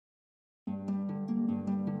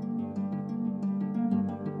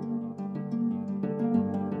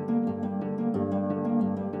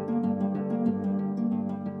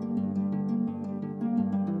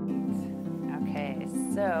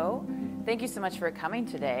Thank you so much for coming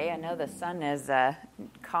today. I know the sun is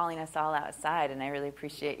calling us all outside, and I really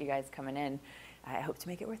appreciate you guys coming in. I hope to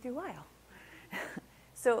make it worth your while.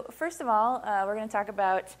 So first of all, we're going to talk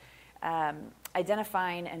about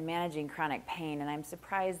identifying and managing chronic pain, and I'm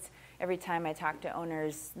surprised every time I talk to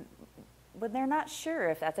owners when they're not sure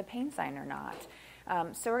if that's a pain sign or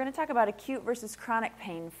not. So we're going to talk about acute versus chronic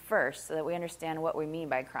pain first so that we understand what we mean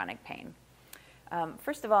by chronic pain.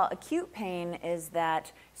 First of all, acute pain is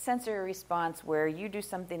that sensory response where you do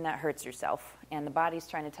something that hurts yourself and the body's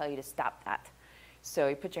trying to tell you to stop that. So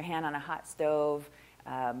you put your hand on a hot stove.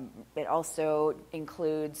 It also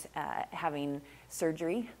includes having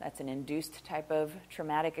surgery. That's an induced type of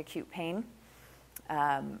traumatic acute pain.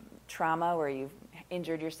 Trauma where you've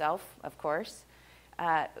injured yourself, of course.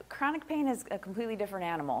 Chronic pain is a completely different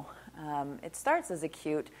animal. It starts as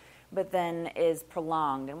acute, but then is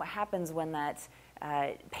prolonged. And what happens when that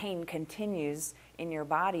pain continues in your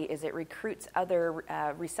body is it recruits other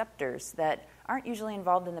receptors that aren't usually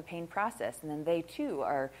involved in the pain process. And then they, too,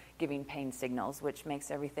 are giving pain signals, which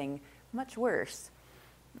makes everything much worse.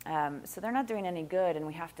 So they're not doing any good, and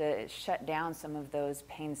we have to shut down some of those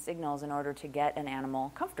pain signals in order to get an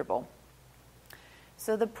animal comfortable.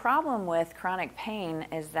 So the problem with chronic pain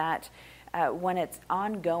is that when it's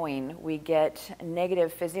ongoing, we get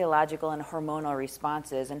negative physiological and hormonal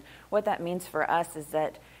responses. And what that means for us is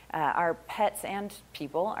that our pets and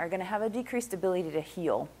people are going to have a decreased ability to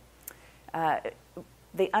heal.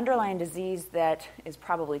 The underlying disease that is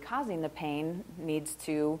probably causing the pain needs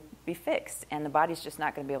to be fixed, and the body's just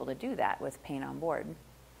not going to be able to do that with pain on board.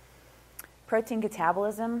 Protein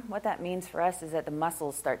catabolism, what that means for us is that the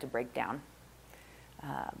muscles start to break down.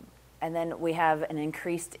 And then we have an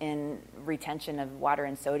increase in retention of water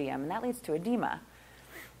and sodium, and that leads to edema.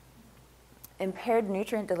 Impaired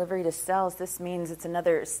nutrient delivery to cells, this means it's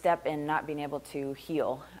another step in not being able to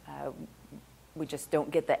heal. We just don't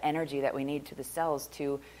get the energy that we need to the cells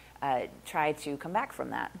to try to come back from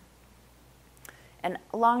that. And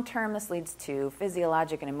long term, this leads to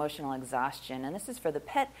physiologic and emotional exhaustion, and this is for the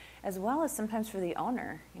pet as well as sometimes for the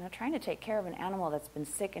owner. You know, trying to take care of an animal that's been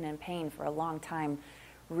sick and in pain for a long time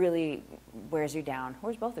really wears you down,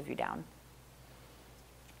 wears both of you down.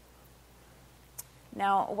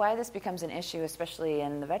 Now, why this becomes an issue, especially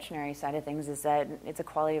in the veterinary side of things, is that it's a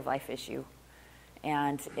quality of life issue.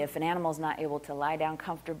 And if an animal's not able to lie down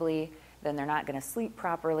comfortably, then they're not going to sleep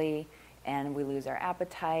properly, and we lose our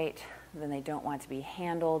appetite. Then they don't want to be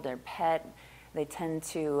handled, their pet. They tend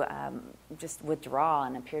to just withdraw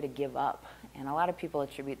and appear to give up. And a lot of people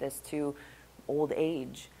attribute this to old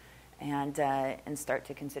age and start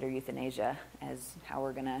to consider euthanasia as how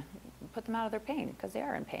we're going to put them out of their pain, because they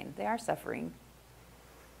are in pain. They are suffering.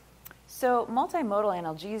 So multimodal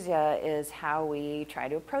analgesia is how we try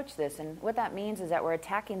to approach this. And what that means is that we're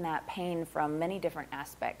attacking that pain from many different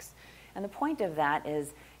aspects. And the point of that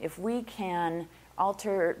is if we can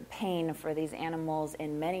alter pain for these animals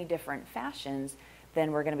in many different fashions,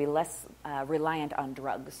 then we're going to be less reliant on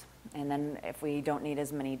drugs. And then if we don't need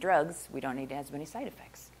as many drugs, we don't need as many side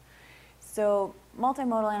effects. So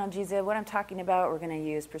multimodal analgesia, what I'm talking about, we're going to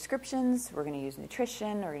use prescriptions, we're going to use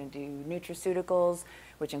nutrition, we're going to do nutraceuticals,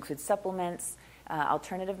 which includes supplements,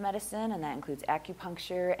 alternative medicine, and that includes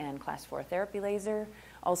acupuncture and class 4 therapy laser,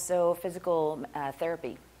 also physical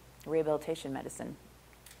therapy, rehabilitation medicine.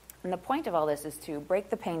 And the point of all this is to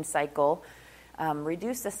break the pain cycle,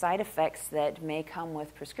 reduce the side effects that may come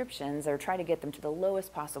with prescriptions, or try to get them to the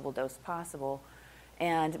lowest possible dose possible,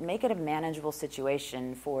 and make it a manageable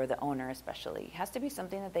situation for the owner especially. It has to be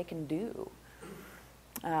something that they can do.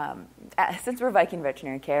 Since we're Viking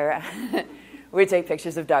Veterinary Care, we take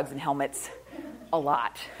pictures of dogs in helmets a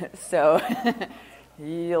lot. So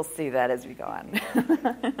you'll see that as we go on.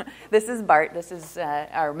 This is Bart. This is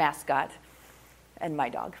our mascot and my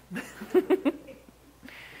dog.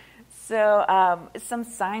 So some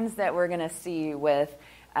signs that we're going to see with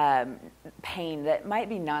pain that might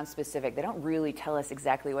be nonspecific. They don't really tell us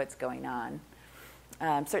exactly what's going on.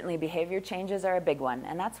 Certainly behavior changes are a big one,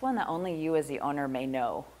 and that's one that only you as the owner may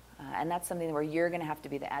know. And that's something where you're going to have to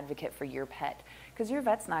be the advocate for your pet, because your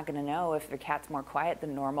vet's not going to know if their cat's more quiet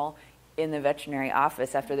than normal in the veterinary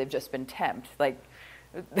office after they've just been temped. Like,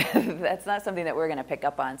 that's not something that we're going to pick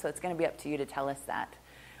up on, so it's going to be up to you to tell us that.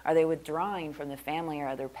 Are they withdrawing from the family or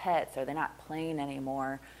other pets? Are they not playing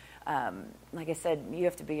anymore? Like I said, you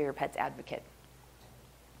have to be your pet's advocate.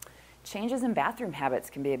 Changes in bathroom habits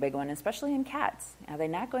can be a big one, especially in cats. Are they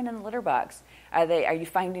not going in the litter box? Are you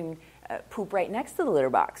finding poop right next to the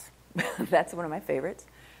litter box? That's one of my favorites.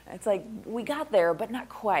 It's like, we got there, but not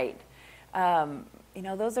quite.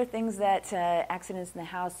 those are things that accidents in the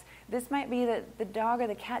house, this might be that the dog or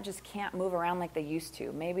the cat just can't move around like they used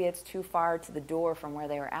to. Maybe it's too far to the door from where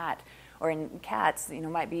they were at. Or in cats,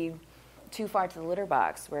 might be too far to the litter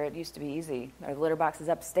box where it used to be easy. Or the litter box is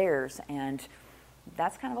upstairs, and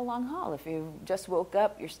that's kind of a long haul. If you just woke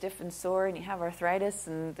up, you're stiff and sore, and you have arthritis,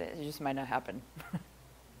 and it just might not happen.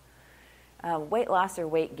 Weight loss or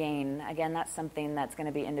weight gain, again, that's something that's going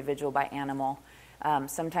to be individual by animal.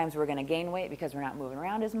 Sometimes we're going to gain weight because we're not moving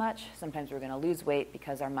around as much. Sometimes we're going to lose weight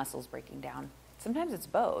because our muscle's breaking down. Sometimes it's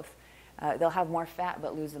both. They'll have more fat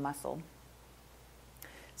but lose the muscle.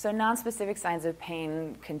 So nonspecific signs of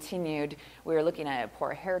pain continued. We were looking at a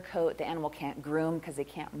poor hair coat. The animal can't groom because they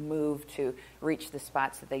can't move to reach the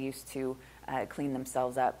spots that they used to clean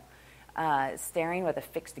themselves up. Staring with a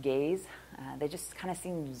fixed gaze. They just kind of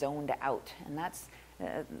seem zoned out, and that's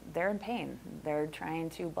they're in pain. They're trying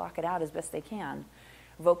to block it out as best they can.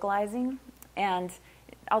 Vocalizing, and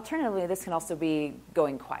alternatively, this can also be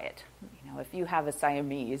going quiet. If you have a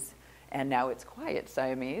Siamese and now it's quiet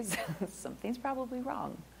Siamese, something's probably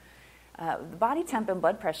wrong. The body temp and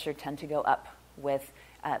blood pressure tend to go up with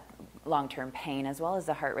long-term pain, as well as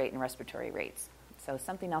the heart rate and respiratory rates. So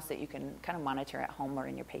something else that you can kind of monitor at home or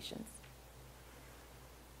in your patients.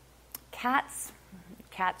 Cats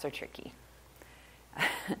are tricky.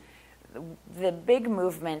 The big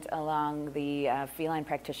movement along the feline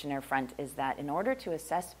practitioner front is that in order to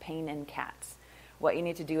assess pain in cats, what you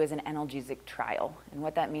need to do is an analgesic trial. And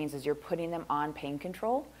what that means is you're putting them on pain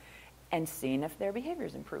control and seeing if their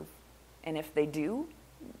behaviors improve. And if they do,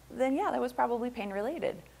 then yeah, that was probably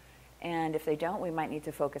pain-related. And if they don't, we might need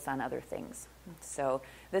to focus on other things. So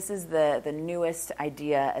this is the newest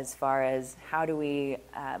idea as far as how do we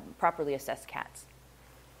properly assess cats.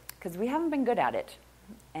 Because we haven't been good at it.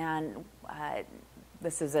 And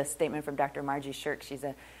this is a statement from Dr. Margie Shirk. She's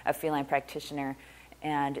a feline practitioner.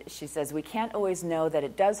 And she says, we can't always know that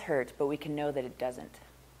it does hurt, but we can know that it doesn't.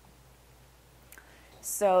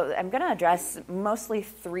 So I'm going to address mostly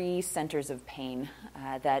 3 centers of pain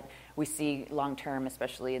that we see long-term,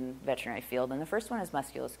 especially in the veterinary field. And the first one is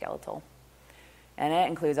musculoskeletal. And it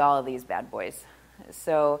includes all of these bad boys.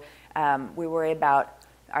 So we worry about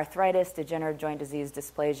arthritis, degenerative joint disease,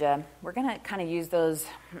 dysplasia. We're going to kind of use those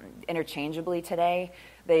interchangeably today.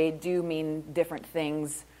 They do mean different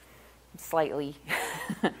things slightly,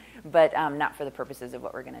 but not for the purposes of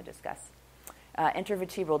what we're going to discuss.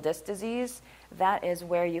 Intervertebral disc disease, that is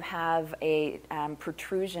where you have a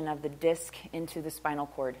protrusion of the disc into the spinal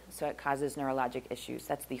cord, so it causes neurologic issues.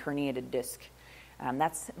 That's the herniated disc.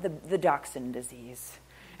 That's the dachshund disease.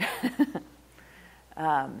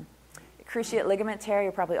 Cruciate ligament tear,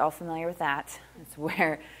 you're probably all familiar with that. It's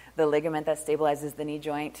where the ligament that stabilizes the knee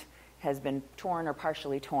joint has been torn or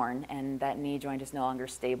partially torn, and that knee joint is no longer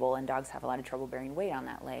stable, and dogs have a lot of trouble bearing weight on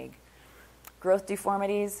that leg. Growth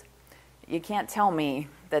deformities, you can't tell me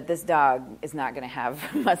that this dog is not going to have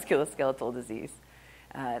musculoskeletal disease.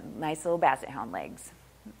 Nice little basset hound legs.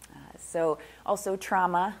 So also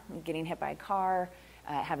trauma, getting hit by a car,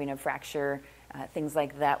 having a fracture, things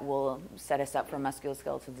like that will set us up for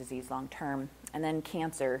musculoskeletal disease long term. And then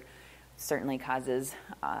cancer certainly causes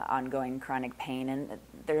ongoing chronic pain. And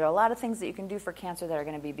there are a lot of things that you can do for cancer that are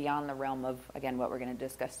going to be beyond the realm of, again, what we're going to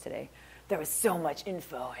discuss today. There was so much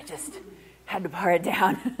info, I just had to pare it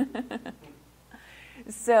down.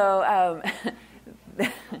 So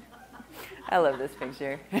I love this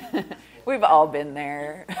picture. We've all been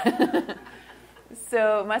there.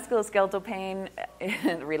 So musculoskeletal pain,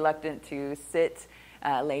 reluctant to sit,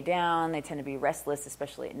 lay down. They tend to be restless,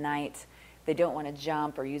 especially at night. They don't want to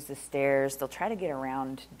jump or use the stairs. They'll try to get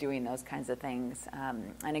around doing those kinds of things.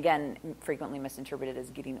 And again, frequently misinterpreted as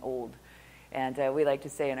getting old. And we like to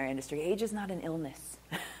say in our industry, age is not an illness.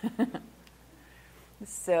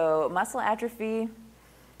 So muscle atrophy,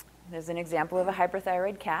 there's an example of a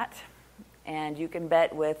hyperthyroid cat. And you can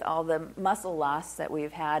bet with all the muscle loss that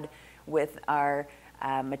we've had with our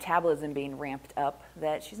metabolism being ramped up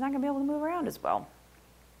that she's not going to be able to move around as well.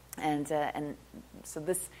 And so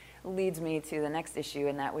this leads me to the next issue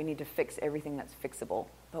in that we need to fix everything that's fixable,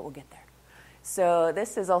 but we'll get there. So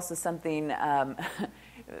this is also something,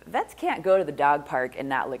 vets can't go to the dog park and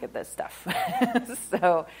not look at this stuff.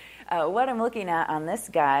 So what I'm looking at on this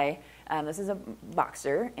guy, this is a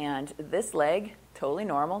boxer, and this leg, totally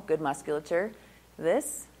normal, good musculature.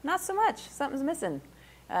 This, not so much, something's missing.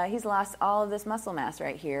 He's lost all of this muscle mass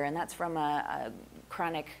right here, and that's from a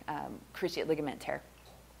chronic cruciate ligament tear.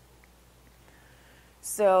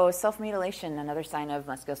 So self-mutilation, another sign of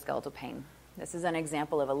musculoskeletal pain. This is an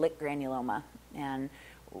example of a lick granuloma, and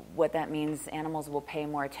what that means, animals will pay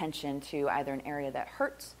more attention to either an area that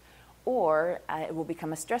hurts or it will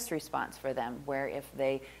become a stress response for them, where if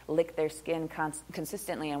they lick their skin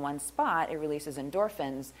consistently in one spot, it releases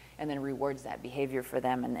endorphins and then rewards that behavior for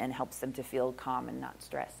them and helps them to feel calm and not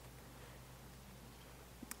stressed.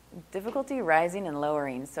 Difficulty rising and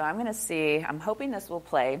lowering. So I'm going to see, I'm hoping this will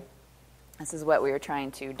play. This is what we were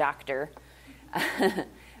trying to doctor.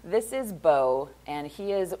 This is Bo, and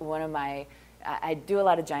he is one of my, I do a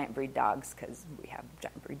lot of giant breed dogs because we have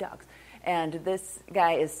giant breed dogs. And this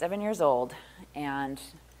guy is 7 years old, and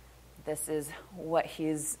this is what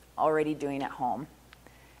he's already doing at home.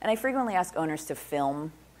 And I frequently ask owners to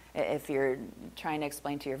film if you're trying to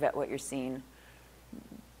explain to your vet what you're seeing.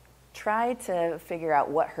 Try to figure out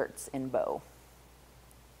what hurts in Bo.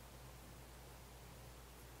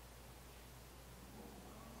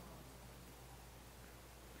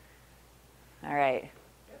 All right.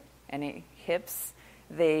 Any hips?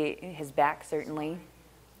 His back, certainly.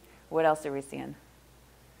 What else are we seeing?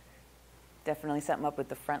 Definitely something up with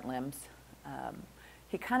the front limbs.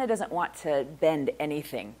 He kind of doesn't want to bend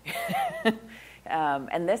anything.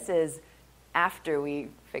 And this is after we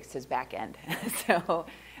fixed his back end. So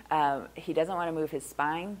he doesn't want to move his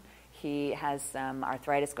spine. He has some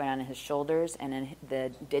arthritis going on in his shoulders and in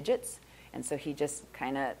the digits. And so he just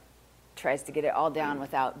kind of tries to get it all down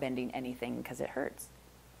without bending anything because it hurts.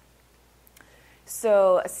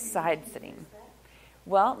 So side sitting.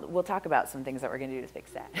 Well, we'll talk about some things that we're going to do to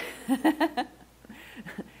fix that.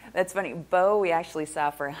 That's funny. Bo, we actually saw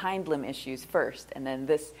for hind limb issues first, and then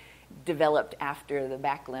this developed after the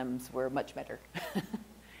back limbs were much better.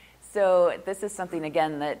 So this is something,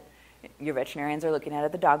 again, that your veterinarians are looking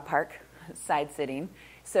at the dog park, side sitting.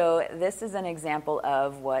 So this is an example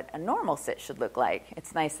of what a normal sit should look like.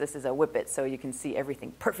 It's nice this is a whippet, so you can see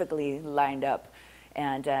everything perfectly lined up.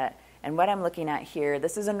 And what I'm looking at here,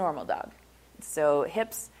 this is a normal dog. So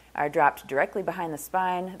hips are dropped directly behind the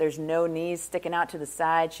spine. There's no knees sticking out to the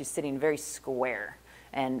side. She's sitting very square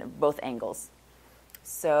and both angles.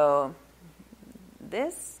 So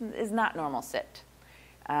this is not normal sit.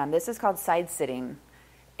 This is called side sitting.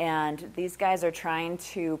 And these guys are trying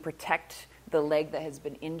to protect the leg that has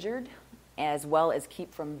been injured as well as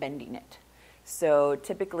keep from bending it. So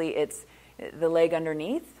typically it's the leg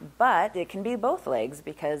underneath, but it can be both legs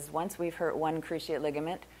because once we've hurt one cruciate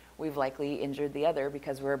ligament, we've likely injured the other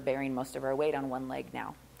because we're bearing most of our weight on one leg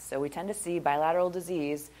now. So we tend to see bilateral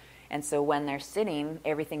disease, and so when they're sitting,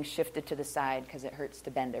 everything's shifted to the side because it hurts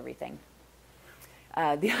to bend everything.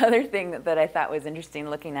 The other thing that I thought was interesting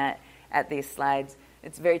looking at these slides,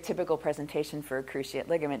 it's a very typical presentation for cruciate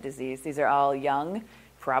ligament disease. These are all young,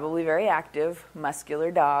 probably very active, muscular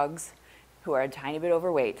dogs who are a tiny bit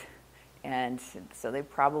overweight. And so they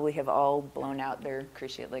probably have all blown out their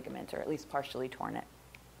cruciate ligament or at least partially torn it.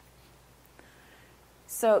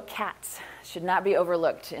 So cats should not be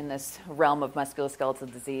overlooked in this realm of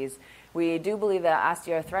musculoskeletal disease. We do believe that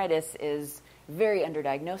osteoarthritis is very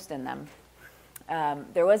underdiagnosed in them.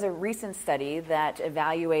 There was a recent study that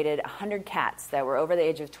evaluated 100 cats that were over the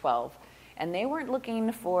age of 12, and they weren't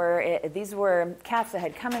looking for it. These were cats that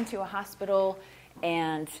had come into a hospital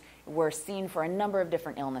and were seen for a number of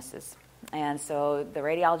different illnesses. And so the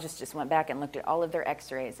radiologist just went back and looked at all of their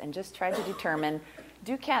x-rays and just tried to determine,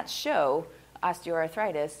 do cats show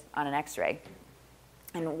osteoarthritis on an x-ray?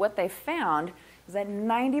 And what they found was that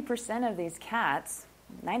 90% of these cats,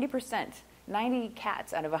 90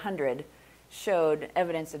 cats out of 100 showed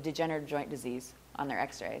evidence of degenerative joint disease on their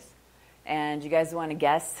x-rays. And you guys want to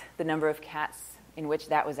guess the number of cats in which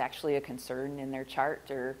that was actually a concern in their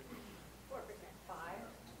chart? Or 4%, 5.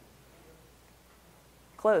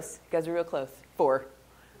 Close. You guys are real close. 4.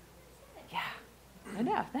 Yeah. I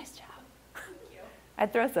know. Nice job. Thank you.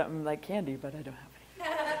 I'd throw something like candy, but I don't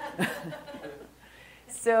have any.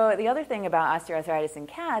 So the other thing about osteoarthritis in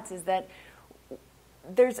cats is that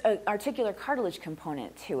there's an articular cartilage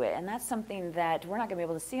component to it, and that's something that we're not going to be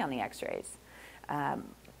able to see on the x-rays.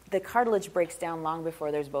 The cartilage breaks down long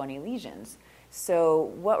before there's bony lesions.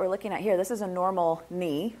 So what we're looking at here, this is a normal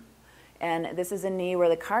knee, and this is a knee where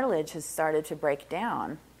the cartilage has started to break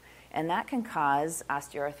down, and that can cause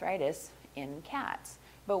osteoarthritis in cats.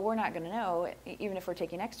 But we're not going to know, even if we're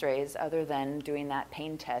taking x-rays, other than doing that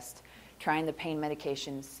pain test, trying the pain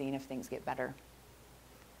medication, seeing if things get better.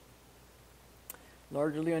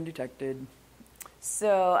 Largely undetected.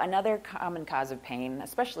 So another common cause of pain,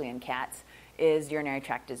 especially in cats, is urinary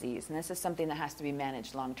tract disease. And this is something that has to be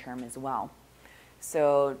managed long-term as well.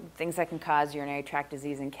 So things that can cause urinary tract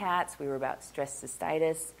disease in cats, we were about stress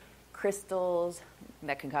cystitis, crystals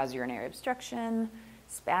that can cause urinary obstruction,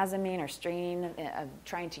 spasming or straining,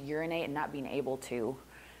 trying to urinate and not being able to.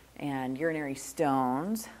 And urinary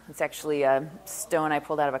stones. It's actually a stone I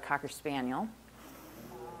pulled out of a Cocker Spaniel.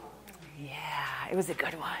 Yeah, it was a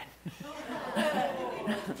good one.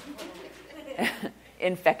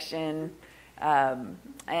 Infection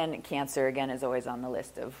and cancer, again, is always on the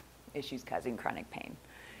list of issues causing chronic pain.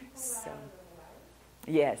 So,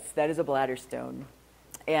 yes, that is a bladder stone.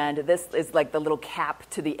 And this is like the little cap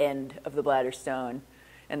to the end of the bladder stone.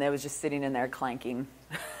 And that was just sitting in there clanking.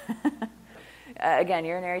 Again,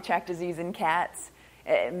 urinary tract disease in cats,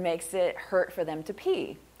 it makes it hurt for them to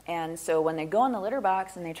pee. And so when they go in the litter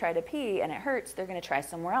box and they try to pee and it hurts, they're going to try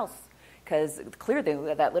somewhere else because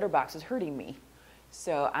clearly that litter box is hurting me.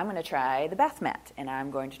 So I'm going to try the bath mat, and I'm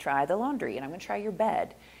going to try the laundry, and I'm going to try your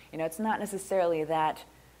bed. You know, it's not necessarily that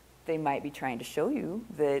they might be trying to show you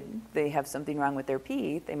that they have something wrong with their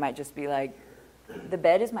pee. They might just be like, the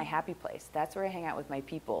bed is my happy place. That's where I hang out with my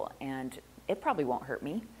people, and it probably won't hurt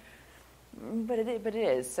me. But it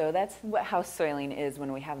is. So that's what house soiling is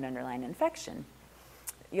when we have an underlying infection.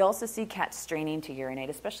 You also see cats straining to urinate,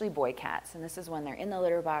 especially boy cats. And this is when they're in the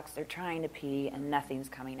litter box, they're trying to pee, and nothing's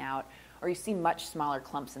coming out. Or you see much smaller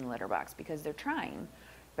clumps in the litter box because they're trying.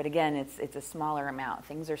 But again, it's a smaller amount.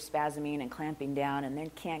 Things are spasming and clamping down, and they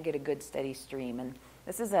can't get a good steady stream. And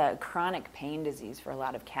this is a chronic pain disease for a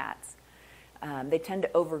lot of cats. They tend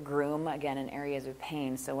to overgroom, again, in areas of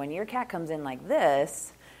pain. So when your cat comes in like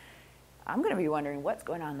this, I'm going to be wondering what's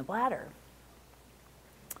going on in the bladder.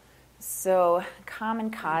 So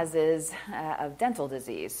common causes of dental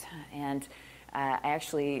disease. And I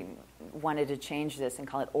actually wanted to change this and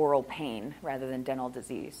call it oral pain rather than dental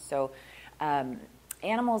disease. So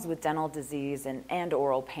animals with dental disease and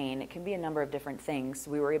oral pain, it can be a number of different things.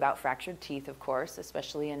 We worry about fractured teeth, of course,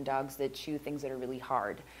 especially in dogs that chew things that are really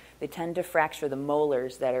hard. They tend to fracture the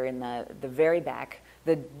molars that are in the very back,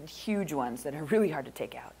 the huge ones that are really hard to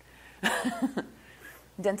take out.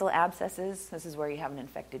 Dental abscesses, this is where you have an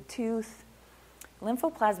infected tooth.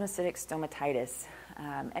 Lymphoplasmacytic stomatitis.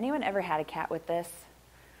 Anyone ever had a cat with this?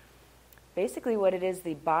 Basically what it is,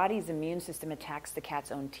 the body's immune system attacks the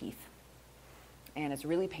cat's own teeth. And it's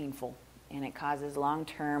really painful. And it causes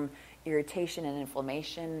long-term irritation and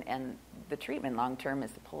inflammation. And the treatment long-term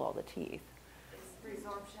is to pull all the teeth. Is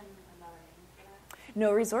resorption another name for that?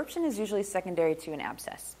 No, resorption is usually secondary to an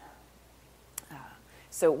abscess.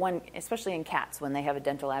 So especially in cats, when they have a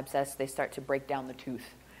dental abscess, they start to break down the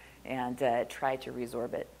tooth and try to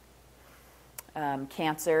resorb it.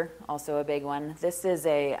 Cancer, also a big one. This is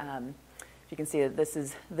if you can see, this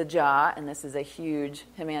is the jaw, and this is a huge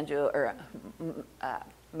melanoma,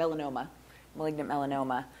 malignant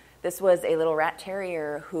melanoma. This was a little rat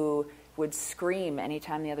terrier who would scream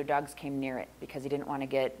anytime the other dogs came near it because he didn't want to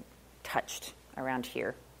get touched around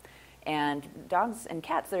here. And dogs and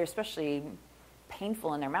cats that are especially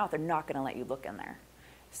painful in their mouth are not going to let you look in there.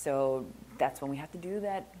 So that's when we have to do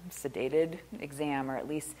that sedated exam, or at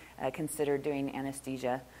least consider doing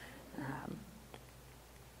anesthesia.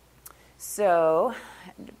 So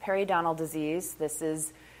periodontal disease, this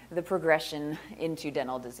is the progression into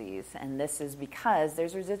dental disease. And this is because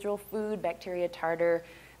there's residual food, bacteria, tartar.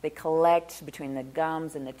 They collect between the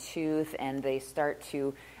gums and the tooth, and they start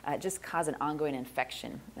to just cause an ongoing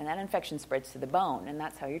infection. And that infection spreads to the bone, and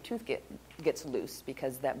that's how your tooth gets loose,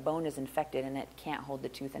 because that bone is infected and it can't hold the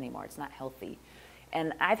tooth anymore. It's not healthy.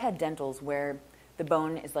 And I've had dentals where the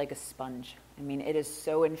bone is like a sponge. I mean, it is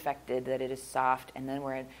so infected that it is soft, and then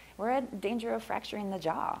we're at danger of fracturing the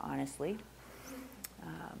jaw, honestly.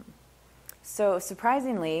 So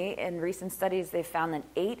surprisingly, in recent studies, they've found that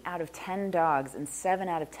 8 out of 10 dogs and 7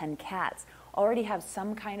 out of 10 cats already have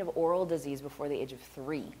some kind of oral disease before the age of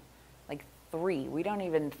 3. Like 3. We don't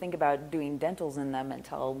even think about doing dentals in them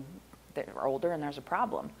until they're older and there's a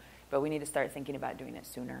problem. But we need to start thinking about doing it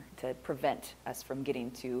sooner to prevent us from getting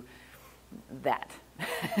to that.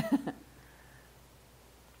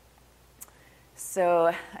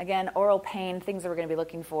 So again, oral pain, things that we're going to be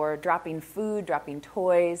looking for: dropping food, dropping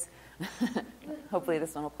toys. Hopefully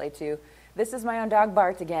this one will play too. This is my own dog,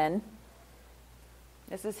 Bart, again.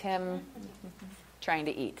 This is him trying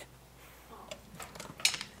to eat.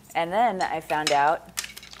 And then I found out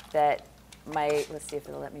that let's see if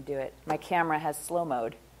it'll let me do it. My camera has slow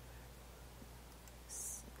mode.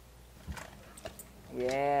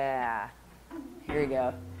 Yeah. Here we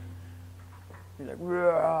go. He's like,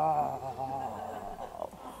 "Roar."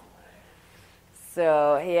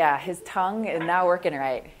 So, yeah, his tongue is not working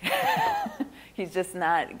right. He's just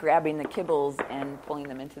not grabbing the kibbles and pulling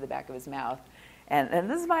them into the back of his mouth. And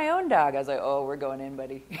this is my own dog. I was like, oh, we're going in,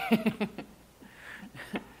 buddy.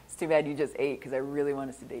 It's too bad you just ate, because I really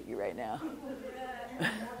want to sedate you right now.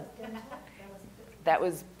 That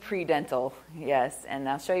was pre-dental, yes, and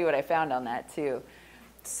I'll show you what I found on that too.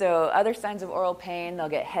 So other signs of oral pain, they'll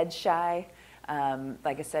get head shy.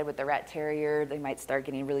 Like I said, with the rat terrier, they might start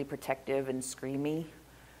getting really protective and screamy.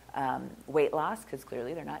 Weight loss, because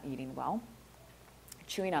clearly they're not eating well.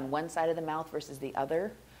 Chewing on one side of the mouth versus the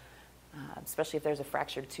other, especially if there's a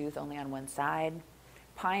fractured tooth only on one side.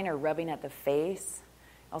 Pine or rubbing at the face.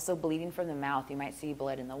 Also bleeding from the mouth. You might see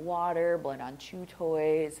blood in the water, blood on chew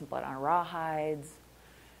toys, blood on rawhides,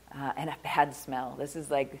 and a bad smell. This is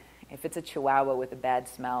like, if it's a Chihuahua with a bad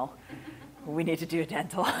smell, we need to do a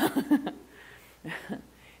dental.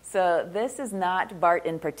 So this is not Bart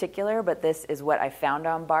in particular, but this is what I found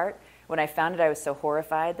on Bart. When I found it, I was so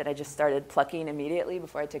horrified that I just started plucking immediately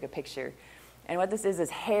before I took a picture. And what this is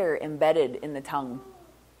hair embedded in the tongue.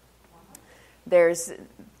 There's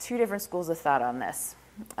two different schools of thought on this.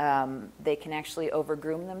 They can actually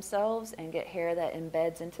overgroom themselves and get hair that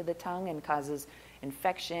embeds into the tongue and causes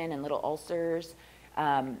infection and little ulcers.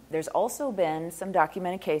 There's also been some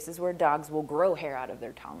documented cases where dogs will grow hair out of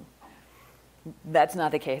their tongue. That's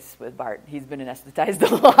not the case with Bart. He's been anesthetized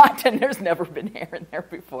a lot, and there's never been hair in there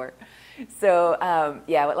before. So,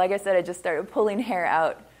 like I said, I just started pulling hair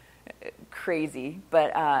out crazy,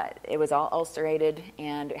 but it was all ulcerated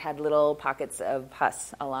and it had little pockets of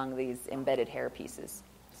pus along these embedded hair pieces.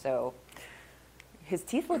 So his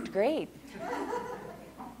teeth looked great.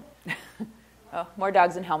 Oh, more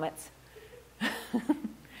dogs in helmets.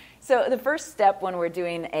 So the first step when we're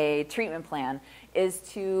doing a treatment plan is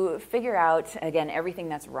to figure out, again, everything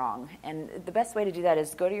that's wrong. And the best way to do that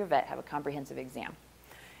is go to your vet, have a comprehensive exam.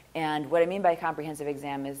 And what I mean by comprehensive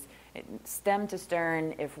exam is stem to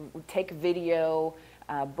stern, take video,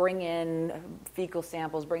 bring in fecal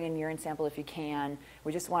samples, bring in urine sample if you can.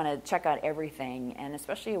 We just want to check out everything. And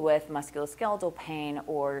especially with musculoskeletal pain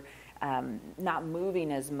or not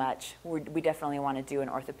moving as much, we definitely want to do an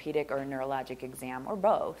orthopedic or a neurologic exam or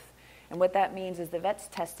both. And what that means is the vet's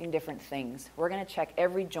testing different things. We're going to check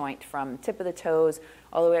every joint from tip of the toes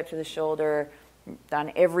all the way up to the shoulder,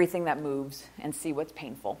 on everything that moves, and see what's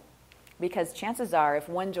painful. Because chances are, if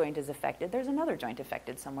one joint is affected, there's another joint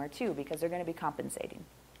affected somewhere too, because they're going to be compensating.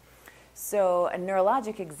 So a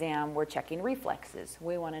neurologic exam, we're checking reflexes.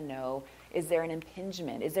 We want to know, is there an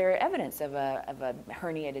impingement? Is there evidence of a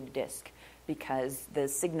herniated disc? Because the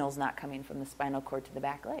signal's not coming from the spinal cord to the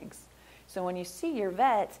back legs. So when you see your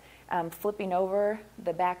vet flipping over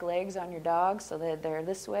the back legs on your dog so that they're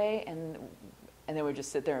this way, and then we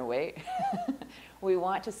just sit there and wait, we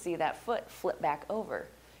want to see that foot flip back over,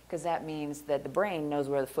 because that means that the brain knows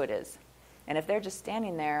where the foot is. And if they're just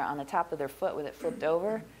standing there on the top of their foot with it flipped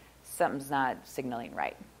over, something's not signaling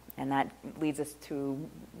right. And that leads us to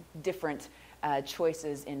different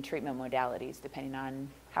choices in treatment modalities depending on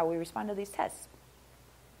how we respond to these tests.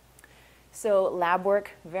 So lab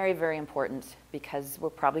work, very, very important, because we're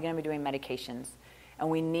probably going to be doing medications. And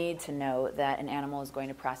we need to know that an animal is going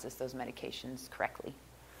to process those medications correctly.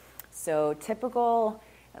 So typical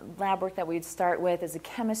lab work that we'd start with is a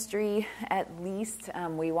chemistry, at least.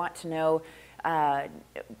 We want to know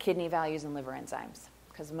kidney values and liver enzymes,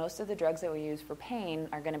 because most of the drugs that we use for pain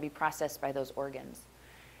are going to be processed by those organs.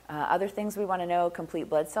 Other things we want to know, complete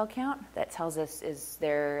blood cell count. That tells us, is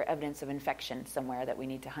there evidence of infection somewhere that we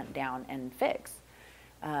need to hunt down and fix?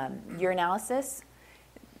 Urinalysis.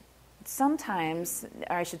 Sometimes,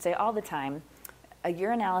 or I should say all the time, a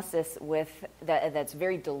urinalysis that's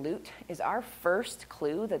very dilute is our first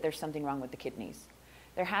clue that there's something wrong with the kidneys.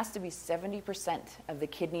 There has to be 70% of the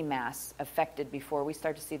kidney mass affected before we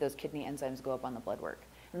start to see those kidney enzymes go up on the blood work.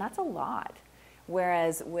 And that's a lot.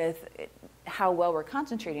 Whereas with how well we're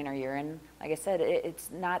concentrating our urine, like I said, it's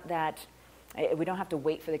not that, we don't have to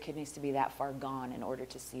wait for the kidneys to be that far gone in order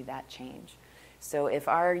to see that change. So if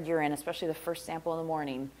our urine, especially the first sample in the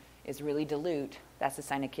morning, is really dilute, that's a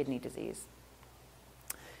sign of kidney disease.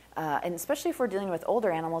 And especially if we're dealing with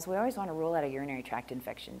older animals, we always want to rule out a urinary tract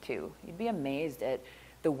infection too. You'd be amazed at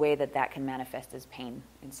the way that can manifest as pain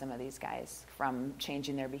in some of these guys, from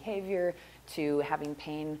changing their behavior to having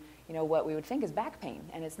pain, what we would think is back pain,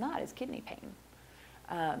 and it's not, it's kidney pain.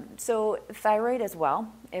 So thyroid as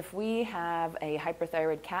well. If we have a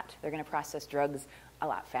hyperthyroid cat, they're going to process drugs a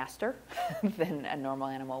lot faster than a normal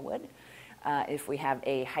animal would. If we have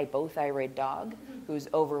a hypothyroid dog who's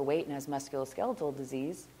overweight and has musculoskeletal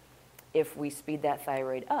disease, if we speed that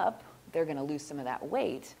thyroid up, they're going to lose some of that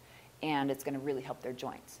weight, and it's going to really help their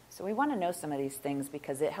joints. So we want to know some of these things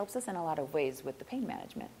because it helps us in a lot of ways with the pain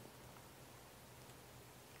management.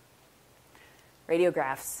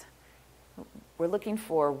 Radiographs. We're looking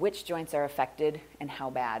for which joints are affected and how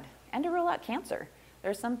bad, and to rule out cancer. There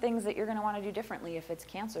are some things that you're going to want to do differently if it's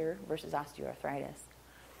cancer versus osteoarthritis.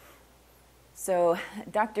 So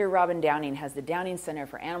Dr. Robin Downing has the Downing Center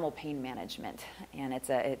for Animal Pain Management, and it's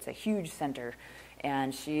a huge center.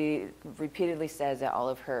 And she repeatedly says at all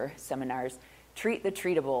of her seminars, treat the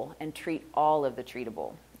treatable and treat all of the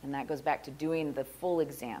treatable. And that goes back to doing the full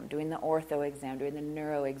exam, doing the ortho exam, doing the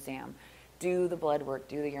neuro exam, do the blood work,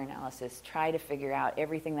 do the urinalysis, try to figure out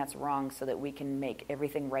everything that's wrong so that we can make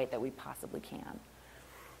everything right that we possibly can.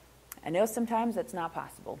 I know sometimes that's not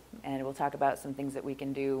possible, and we'll talk about some things that we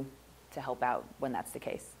can do to help out when that's the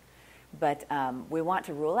case. But we want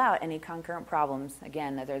to rule out any concurrent problems,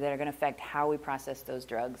 again, that are going to affect how we process those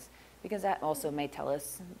drugs, because that also may tell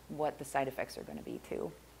us what the side effects are going to be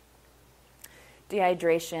too.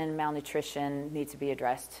 Dehydration, malnutrition need to be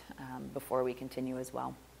addressed before we continue as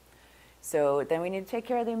well. So then we need to take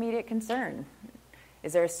care of the immediate concern.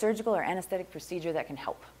 Is there a surgical or anesthetic procedure that can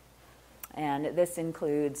help? And this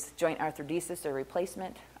includes joint arthrodesis or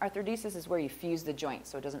replacement. Arthrodesis is where you fuse the joint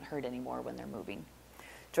so it doesn't hurt anymore when they're moving.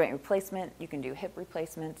 Joint replacement, you can do hip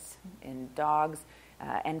replacements in dogs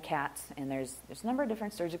and cats, and there's a number of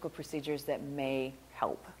different surgical procedures that may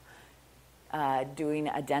help. Doing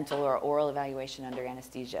a dental or oral evaluation under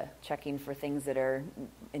anesthesia, checking for things that are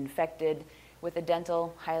infected. With a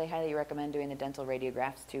dental, highly recommend doing the dental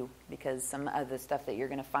radiographs too, because some of the stuff that you're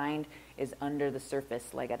going to find is under the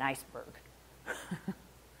surface like an iceberg.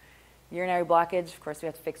 Urinary blockage, of course we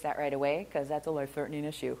have to fix that right away because that's a life-threatening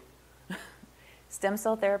issue. Stem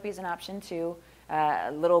cell therapy is an option too,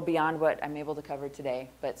 a little beyond what I'm able to cover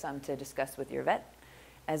today, but some to discuss with your vet,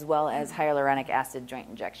 as well as hyaluronic acid joint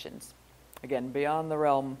injections. Again, beyond the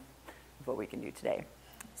realm of what we can do today.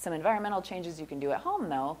 Some environmental changes you can do at home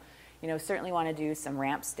though. Certainly want to do some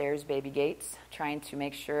ramps, stairs, baby gates, trying to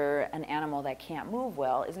make sure an animal that can't move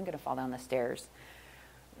well isn't going to fall down the stairs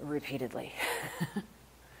repeatedly.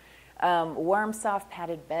 Warm, soft,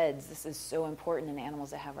 padded beds. This is so important in animals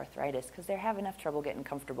that have arthritis because they have enough trouble getting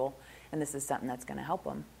comfortable, and this is something that's going to help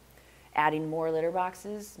them. Adding more litter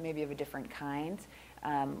boxes, maybe of a different kind.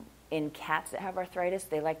 In cats that have arthritis,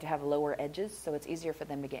 they like to have lower edges, so it's easier for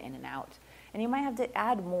them to get in and out. And you might have to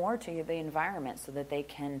add more to the environment so that they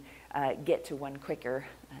can get to one quicker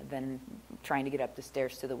than trying to get up the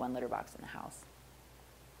stairs to the one litter box in the house.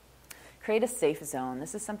 Create a safe zone.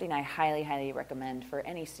 This is something I highly recommend for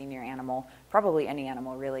any senior animal, probably any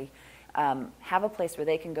animal really. Have a place where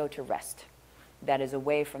they can go to rest. That is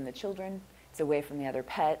away from the children. It's away from the other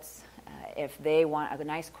pets. If they want a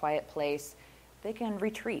nice quiet place, they can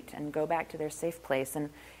retreat and go back to their safe place. And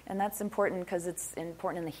that's important because it's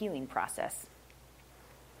important in the healing process.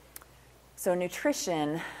 So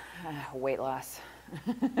nutrition, weight loss.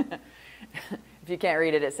 If you can't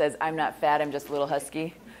read it, it says, I'm not fat, I'm just a little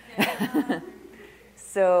husky.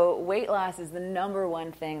 So weight loss is the number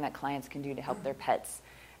one thing that clients can do to help their pets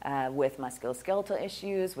with musculoskeletal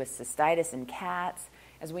issues, with cystitis in cats.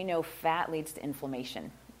 As we know, fat leads to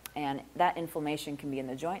inflammation. And that inflammation can be in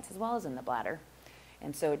the joints as well as in the bladder.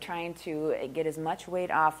 And so trying to get as much weight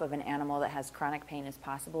off of an animal that has chronic pain as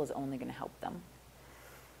possible is only going to help them,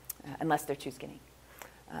 unless they're too skinny.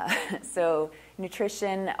 So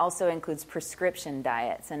nutrition also includes prescription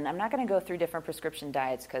diets. And I'm not going to go through different prescription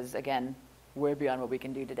diets because, again, way beyond what we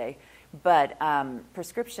can do today. But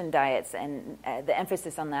prescription diets, and the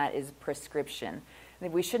emphasis on that is prescription.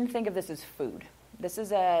 We shouldn't think of this as food. This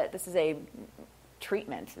is a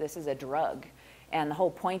treatment. This is a drug. And the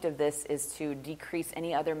whole point of this is to decrease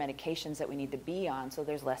any other medications that we need to be on so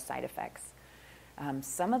there's less side effects.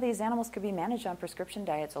 Some of these animals could be managed on prescription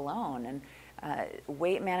diets alone. And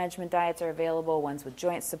weight management diets are available, ones with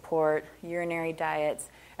joint support, urinary diets,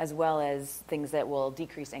 as well as things that will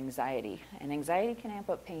decrease anxiety. And anxiety can amp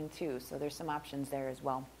up pain too, so there's some options there as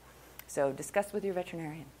well. So discuss with your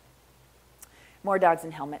veterinarian. More dogs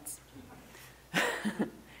in helmets.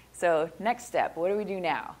 So next step, what do we do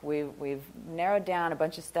now? We've narrowed down a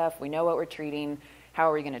bunch of stuff. We know what we're treating.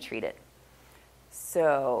 How are we going to treat it?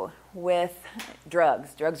 So with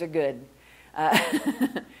drugs are good.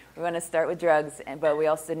 We want to start with drugs, but we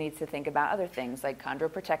also need to think about other things like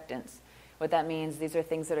chondroprotectants. What that means, these are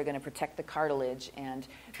things that are going to protect the cartilage and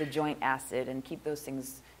the joint acid and keep those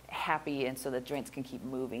things happy and so the joints can keep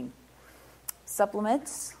moving.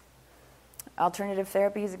 Supplements. Alternative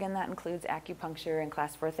therapies, again, that includes acupuncture and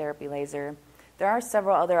class 4 therapy laser. There are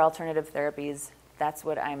several other alternative therapies. That's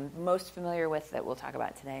what I'm most familiar with that we'll talk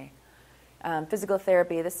about today. Physical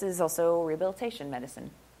therapy, this is also rehabilitation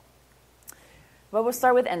medicine. But we'll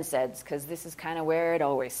start with NSAIDs because this is kind of where it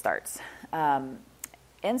always starts.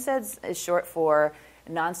 NSAIDs is short for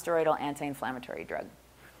non-steroidal anti-inflammatory drug.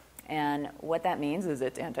 And what that means is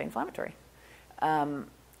it's anti-inflammatory.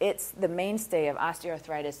 It's the mainstay of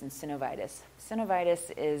osteoarthritis and synovitis.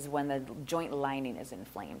 Synovitis is when the joint lining is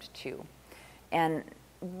inflamed too. And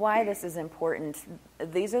why this is important,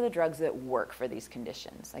 these are the drugs that work for these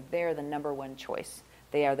conditions. Like, they are the number one choice.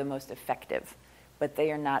 They are the most effective, but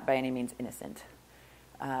they are not by any means innocent.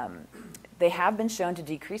 They have been shown to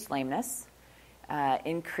decrease lameness,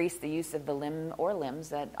 increase the use of the limb or limbs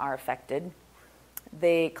that are affected.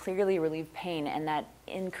 They clearly relieve pain, and that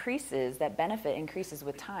benefit increases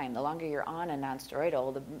with time. The longer you're on a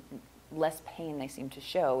nonsteroidal, the less pain they seem to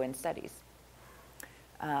show in studies.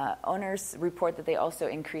 Owners report that they also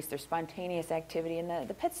increase their spontaneous activity, and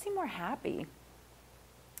the pets seem more happy.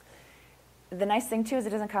 The nice thing, too, is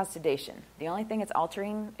it doesn't cause sedation. The only thing it's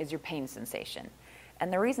altering is your pain sensation.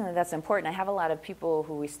 And the reason that that's important, I have a lot of people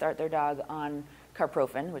who we start their dog on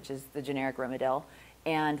carprofen, which is the generic Rimadyl,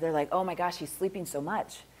 and they're like, oh my gosh, he's sleeping so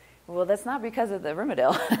much. Well, that's not because of the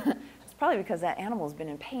Rimadyl. It's probably because that animal's been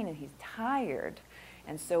in pain and he's tired.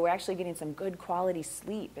 And so we're actually getting some good quality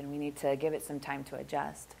sleep, and we need to give it some time to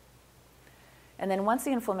adjust. And then once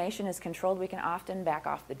the inflammation is controlled, we can often back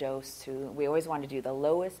off the dose we always want to do the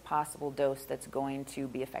lowest possible dose that's going to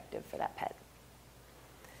be effective for that pet.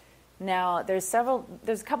 Now, there's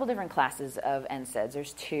a couple different classes of NSAIDs.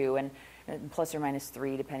 There's 2, and plus or minus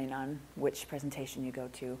 3, depending on which presentation you go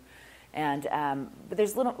to. And but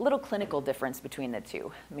there's little clinical difference between the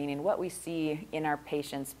 2, meaning what we see in our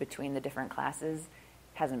patients between the different classes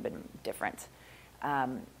hasn't been different.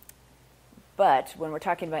 But when we're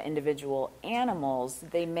talking about individual animals,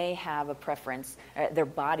 they may have a preference. Their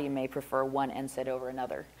body may prefer one NSAID over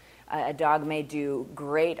another. A dog may do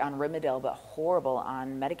great on Rimadyl but horrible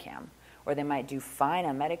on Metacam, or they might do fine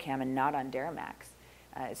on Metacam and not on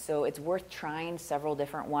Deramax. So it's worth trying several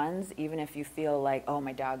different ones, even if you feel like, oh,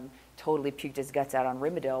 my dog totally puked his guts out on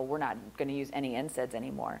Rimadyl, we're not going to use any NSAIDs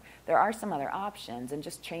anymore. There are some other options, and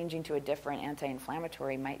just changing to a different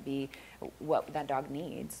anti-inflammatory might be what that dog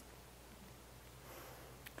needs.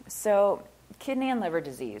 So kidney and liver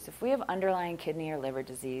disease. If we have underlying kidney or liver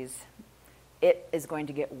disease, it is going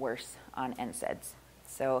to get worse on NSAIDs.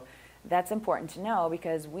 So that's important to know,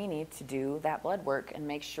 because we need to do that blood work and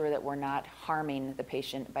make sure that we're not harming the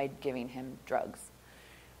patient by giving him drugs.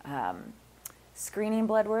 Screening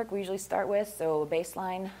blood work we usually start with, so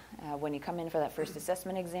baseline, when you come in for that first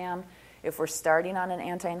assessment exam, if we're starting on an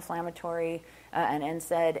anti-inflammatory, an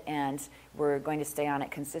NSAID, and we're going to stay on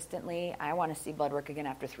it consistently, I want to see blood work again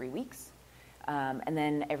after 3 weeks. And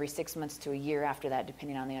then every 6 months to a year after that,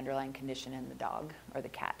 depending on the underlying condition in the dog or the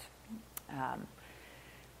cat.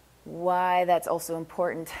 Why that's also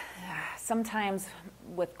important, sometimes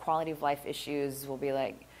with quality of life issues, we'll be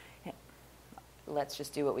like, let's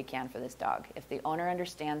just do what we can for this dog. If the owner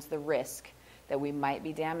understands the risk that we might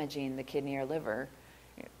be damaging the kidney or liver,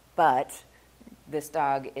 but this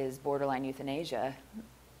dog is borderline euthanasia,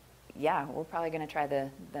 yeah, we're probably going to try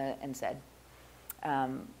the NSAID.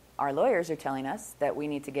 Our lawyers are telling us that we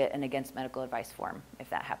need to get an against medical advice form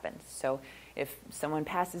if that happens. So if someone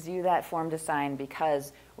passes you that form to sign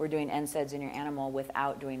because we're doing NSAIDs in your animal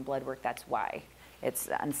without doing blood work, that's why. It's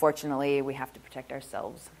unfortunately, we have to protect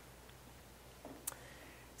ourselves.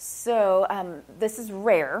 So this is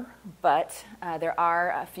rare, but there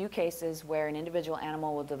are a few cases where an individual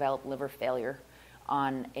animal will develop liver failure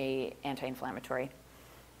on an anti-inflammatory.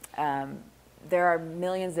 There are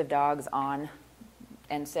millions of dogs on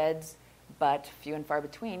NSAIDs, but few and far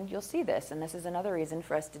between, you'll see this. And this is another reason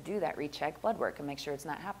for us to do that recheck blood work and make sure it's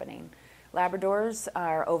not happening. Labradors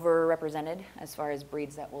are overrepresented as far as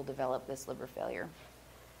breeds that will develop this liver failure.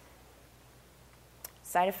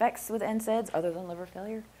 Side effects with NSAIDs other than liver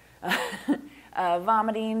failure?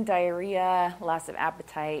 Vomiting, diarrhea, loss of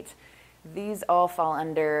appetite. These all fall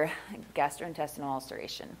under gastrointestinal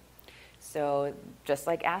ulceration. So just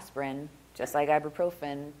like aspirin, just like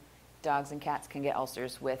ibuprofen, dogs and cats can get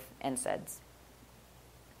ulcers with NSAIDs.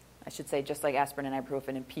 I should say just like aspirin and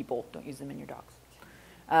ibuprofen in people. Don't use them in your dogs.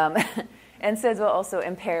 NSAIDs will also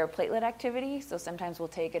impair platelet activity, so sometimes we'll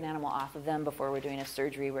take an animal off of them before we're doing a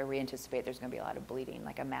surgery where we anticipate there's going to be a lot of bleeding,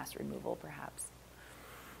 like a mass removal perhaps.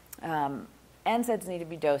 NSAIDs need to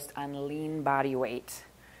be dosed on lean body weight.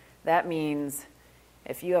 That means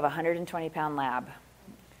if you have a 120-pound lab,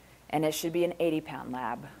 and it should be an 80-pound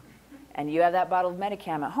lab, and you have that bottle of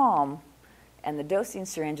Metacam at home, and the dosing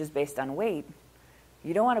syringe is based on weight,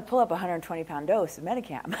 you don't want to pull up a 120-pound dose of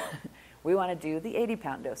Metacam. We want to do the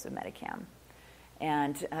 80-pound dose of Metacam.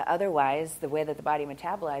 And otherwise, the way that the body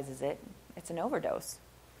metabolizes it, it's an overdose.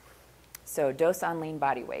 So dose on lean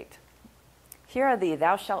body weight. Here are the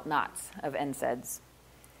thou shalt nots of NSAIDs.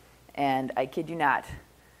 And I kid you not,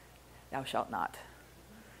 thou shalt not.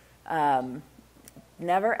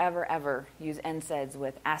 Never, ever, ever use NSAIDs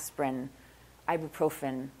with aspirin,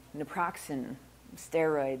 ibuprofen, naproxen,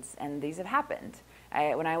 steroids, and these have happened.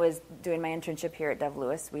 When I was doing my internship here at Dove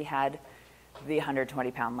Lewis, we had the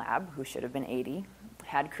 120-pound lab, who should have been 80,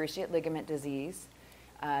 had cruciate ligament disease,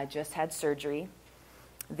 just had surgery.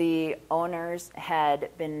 The owners had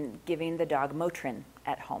been giving the dog Motrin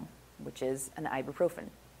at home, which is an ibuprofen.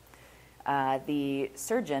 The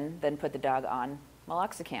surgeon then put the dog on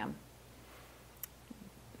meloxicam.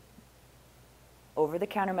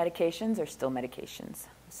 Over-the-counter medications are still medications,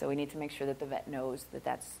 so we need to make sure that the vet knows that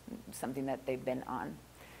that's something that they've been on.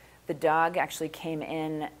 The dog actually came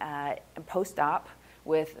in post-op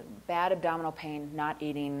with bad abdominal pain, not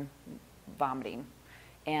eating, vomiting,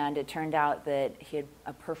 and it turned out that he had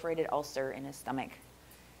a perforated ulcer in his stomach,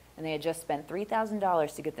 and they had just spent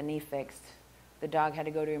 $3,000 to get the knee fixed. The dog had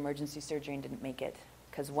to go to emergency surgery and didn't make it,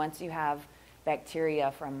 because once you have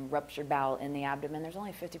bacteria from ruptured bowel in the abdomen, there's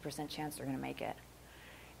only a 50% chance they're going to make it.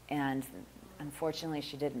 And unfortunately,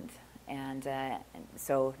 she didn't. And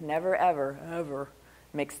so never, ever, ever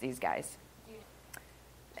mix these guys.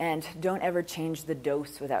 And don't ever change the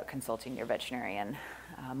dose without consulting your veterinarian.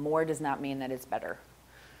 More does not mean that it's better.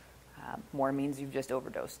 More means you've just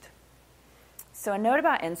overdosed. So a note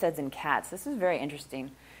about NSAIDs in cats. This is very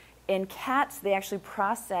interesting. In cats, they actually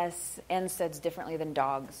process NSAIDs differently than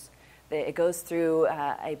dogs. It goes through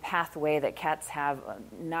a pathway that cats have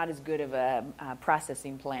not as good of a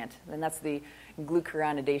processing plant, and that's the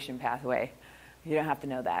glucuronidation pathway. You don't have to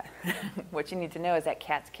know that. What you need to know is that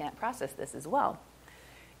cats can't process this as well.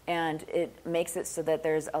 And it makes it so that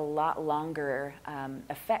there's a lot longer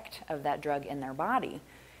effect of that drug in their body.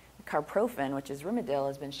 Carprofen, which is Rimadyl,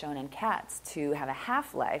 has been shown in cats to have a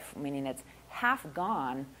half-life, meaning it's half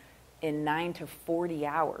gone in 9 to 40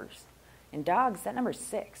 hours. In dogs, that number is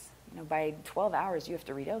 6. By 12 hours, you have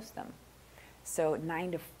to redose them. So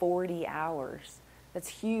 9 to 40 hours. That's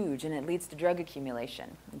huge, and it leads to drug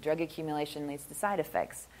accumulation. Drug accumulation leads to side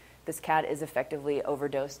effects. This cat is effectively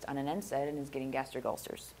overdosed on an NSAID and is getting gastric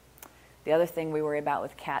ulcers. The other thing we worry about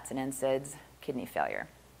with cats and NSAIDs, kidney failure.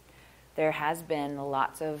 There has been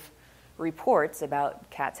lots of reports about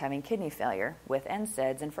cats having kidney failure with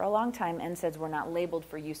NSAIDs, and for a long time, NSAIDs were not labeled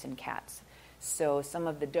for use in cats. So some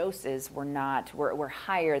of the doses were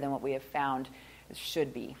higher than what we have found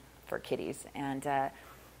should be for kitties. And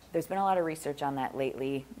there's been a lot of research on that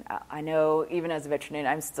lately. I know even as a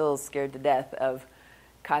veterinarian, I'm still scared to death of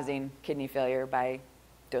causing kidney failure by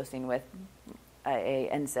dosing with a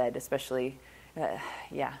NSAID, especially,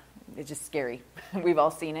 it's just scary. We've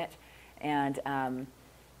all seen it, and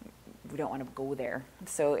we don't want to go there.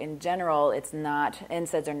 So in general,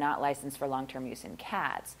 NSAIDs are not licensed for long-term use in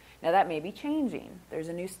cats. Now that may be changing. There's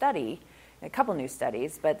a couple new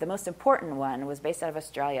studies, but the most important one was based out of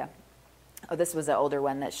Australia. This was an older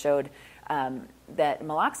one that showed that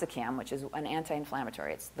meloxicam, which is an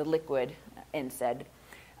anti-inflammatory, it's the liquid NSAID,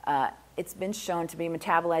 it's been shown to be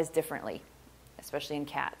metabolized differently, especially in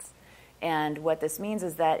cats. And what this means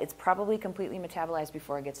is that it's probably completely metabolized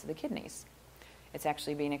before it gets to the kidneys. It's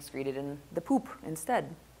actually being excreted in the poop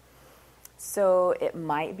instead. So it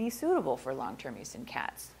might be suitable for long-term use in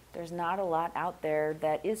cats. There's not a lot out there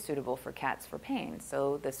that is suitable for cats for pain,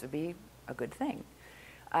 so this would be a good thing.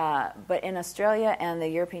 But in Australia and the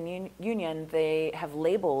European Union, they have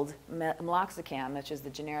labeled meloxicam, which is the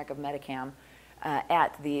generic of Metacam,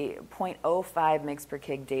 at the 0.05 mg per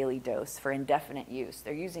kg daily dose for indefinite use.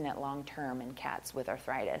 They're using it long-term in cats with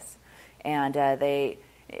arthritis. And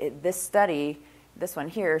this study, this one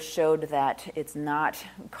here, showed that it's not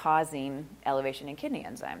causing elevation in kidney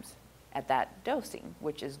enzymes at that dosing,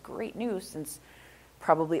 which is great news since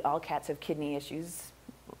probably all cats have kidney issues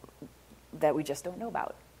that we just don't know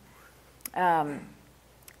about.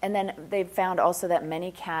 And then they've found also that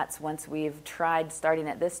many cats, once we've tried starting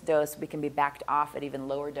at this dose, we can be backed off at even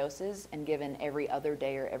lower doses and given every other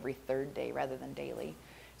day or every third day rather than daily.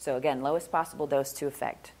 So again, lowest possible dose to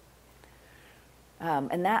effect.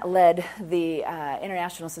 And that led the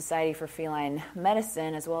International Society for Feline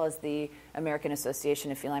Medicine, as well as the American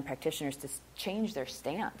Association of Feline Practitioners, to change their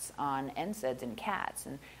stance on NSAIDs in cats.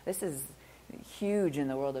 And this is huge in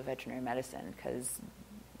the world of veterinary medicine because,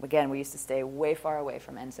 again, we used to stay way far away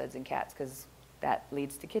from NSAIDs in cats because that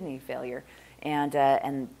leads to kidney failure.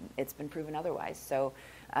 And it's been proven otherwise. So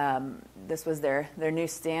this was their new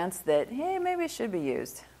stance that, hey, maybe it should be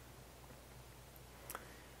used.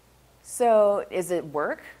 So does it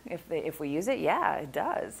work if we use it? Yeah, it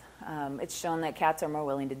does. It's shown that cats are more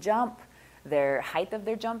willing to jump. Their height of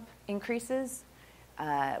their jump increases.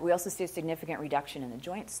 We also see a significant reduction in the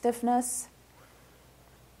joint stiffness.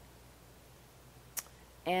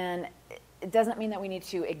 And it doesn't mean that we need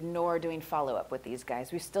to ignore doing follow-up with these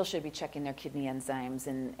guys. We still should be checking their kidney enzymes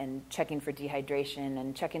and checking for dehydration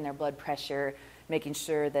and checking their blood pressure, making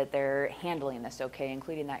sure that they're handling this okay,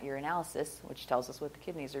 including that urinalysis, which tells us what the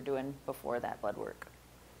kidneys are doing before that blood work.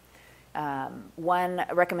 One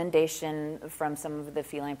recommendation from some of the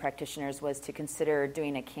feline practitioners was to consider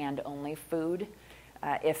doing a canned-only food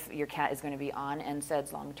if your cat is going to be on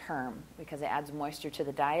NSAIDs long-term, because it adds moisture to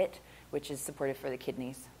the diet, which is supportive for the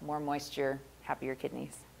kidneys. More moisture, happier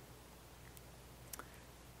kidneys.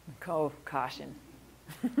 Caution.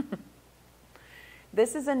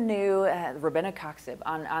 This is a new robenacoxib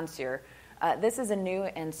on Onsure. This is a new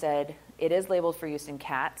NSAID. It is labeled for use in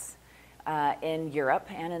cats in Europe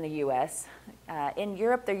and in the U.S. In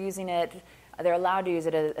Europe, they're using it. They're allowed to use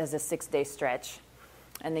it as a 6-day stretch.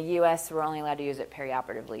 In the U.S., we're only allowed to use it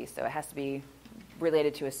perioperatively, so it has to be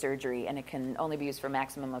related to a surgery, and it can only be used for a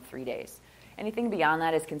maximum of 3 days. Anything beyond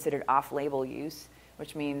that is considered off-label use,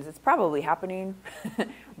 which means it's probably happening,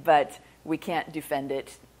 but we can't defend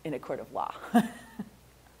it in a court of law.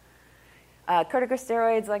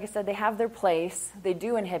 Corticosteroids, like I said, they have their place. They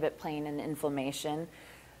do inhibit pain and inflammation.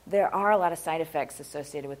 There are a lot of side effects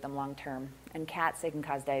associated with them long-term. In cats, they can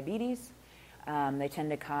cause diabetes. They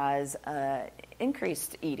tend to cause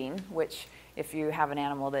increased eating, which if you have an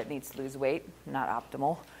animal that needs to lose weight, not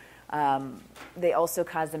optimal. They also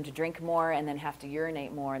cause them to drink more and then have to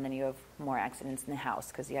urinate more, and then you have more accidents in the house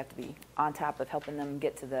because you have to be on top of helping them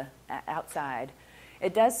get to the outside.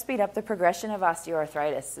 It does speed up the progression of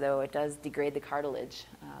osteoarthritis, though it does degrade the cartilage,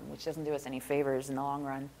 which doesn't do us any favors in the long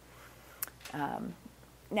run.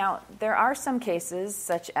 Now, there are some cases,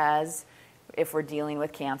 such as if we're dealing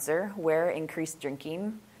with cancer, where increased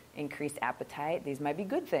drinking, increased appetite, these might be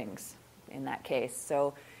good things in that case.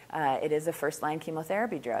 So it is a first-line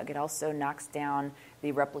chemotherapy drug. It also knocks down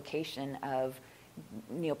the replication of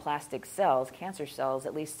neoplastic cells, cancer cells,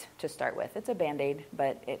 at least to start with. It's a Band-Aid,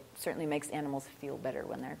 but it certainly makes animals feel better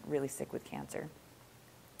when they're really sick with cancer.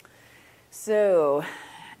 So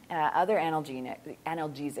other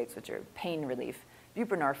analgesics, which are pain relief,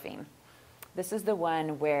 buprenorphine. This is the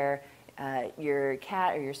one where your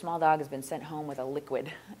cat or your small dog has been sent home with a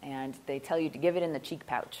liquid, and they tell you to give it in the cheek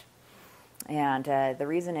pouch. And the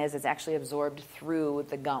reason is it's actually absorbed through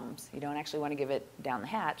the gums. You don't actually want to give it down the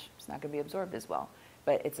hatch. It's not going to be absorbed as well.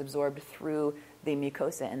 But it's absorbed through the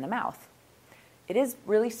mucosa in the mouth. It is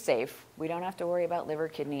really safe. We don't have to worry about liver,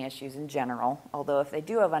 kidney issues in general. Although if they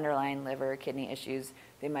do have underlying liver or kidney issues,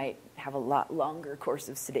 they might have a lot longer course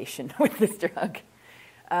of sedation with this drug.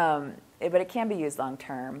 But it can be used long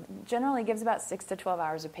term. Generally gives about 6 to 12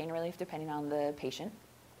 hours of pain relief depending on the patient.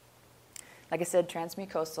 Like I said,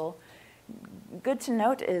 transmucosal. Good to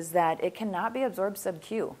note is that it cannot be absorbed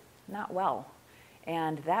sub-Q, not well.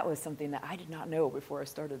 And that was something that I did not know before I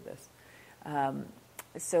started this.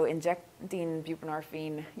 So injecting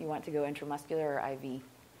buprenorphine, you want to go intramuscular or IV.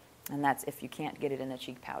 And that's if you can't get it in the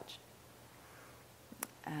cheek pouch.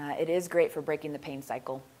 It is great for breaking the pain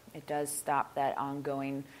cycle. It does stop that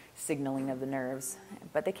ongoing signaling of the nerves.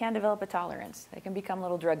 But they can develop a tolerance. They can become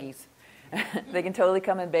little druggies. They can totally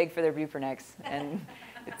come and beg for their Buprenex, and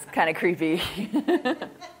it's kind of creepy.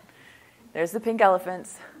 There's the pink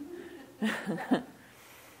elephants.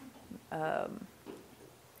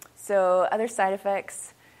 So other side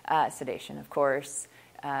effects, sedation, of course.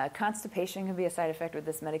 Constipation can be a side effect with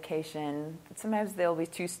this medication. Sometimes they'll be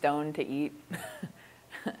too stoned to eat.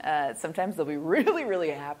 Sometimes they'll be really,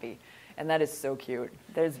 really happy, and that is so cute.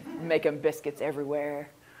 There's making biscuits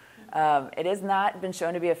everywhere. It has not been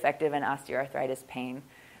shown to be effective in osteoarthritis pain,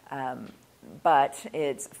 but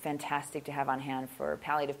it's fantastic to have on hand for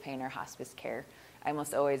palliative pain or hospice care. I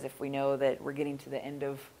almost always, if we know that we're getting to the end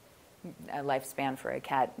of a lifespan for a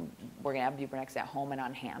cat, we're going to have Buprenex at home and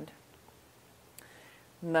on hand.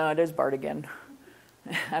 No, there's Bart again.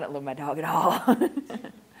 I don't love my dog at all.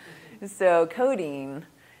 So codeine,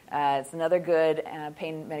 it's another good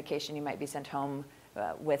pain medication you might be sent home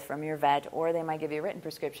with from your vet, or they might give you a written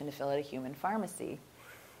prescription to fill at a human pharmacy.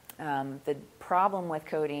 The problem with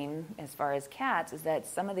codeine as far as cats is that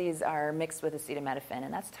some of these are mixed with acetaminophen,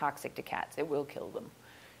 and that's toxic to cats. It will kill them.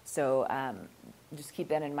 So just keep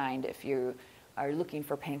that in mind if you are looking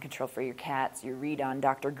for pain control for your cats. You read on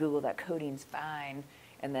Dr. Google that codeine's fine,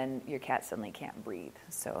 and then your cat suddenly can't breathe.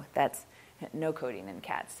 So that's no codeine in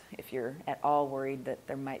cats if you're at all worried that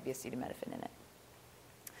there might be acetaminophen in it.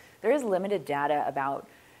 There is limited data about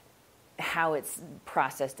how it's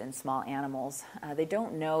processed in small animals. They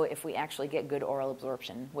don't know if we actually get good oral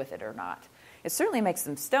absorption with it or not. It certainly makes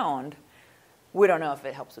them stoned. We don't know if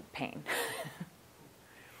it helps with pain.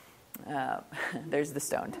 There's the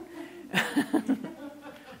stoned.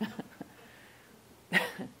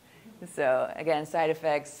 So again, side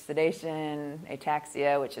effects: sedation,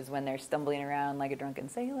 ataxia, which is when they're stumbling around like a drunken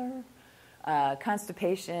sailor,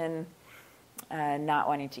 constipation, not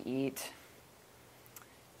wanting to eat.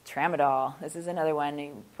 Tramadol, this is another one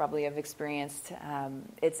you probably have experienced.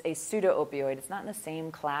 It's a pseudo-opioid. It's not in the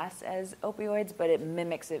same class as opioids, but it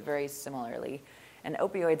mimics it very similarly. And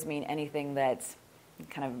opioids mean anything that's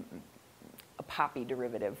kind of a poppy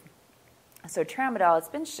derivative. So tramadol, it's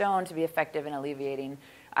been shown to be effective in alleviating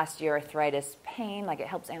osteoarthritis pain, like it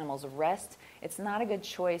helps animals rest. It's not a good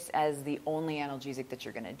choice as the only analgesic that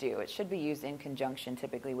you're going to do. It should be used in conjunction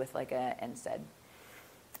typically with like a NSAID.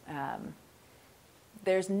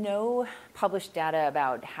 There's no published data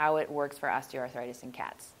about how it works for osteoarthritis in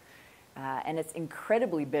cats. And it's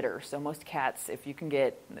incredibly bitter. So most cats, if you can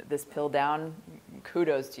get this pill down,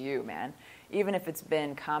 kudos to you, man. Even if it's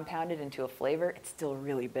been compounded into a flavor, it's still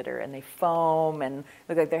really bitter. And they foam and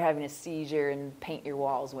look like they're having a seizure and paint your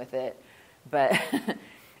walls with it. But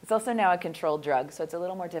it's also now a controlled drug, so it's a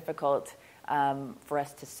little more difficult for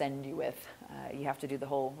us to send you with. You have to do the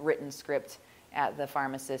whole written script at the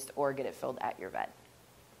pharmacist or get it filled at your vet.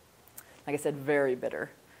 Like I said, very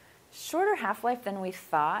bitter. Shorter half-life than we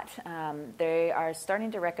thought. They are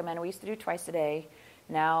starting to recommend, we used to do twice a day,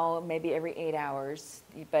 now maybe every 8 hours,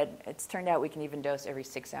 but it's turned out we can even dose every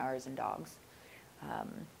 6 hours in dogs.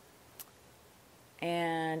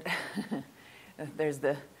 And there's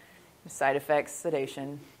the side effects: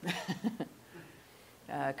 sedation,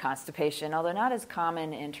 constipation, although not as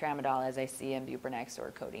common in tramadol as I see in buprenex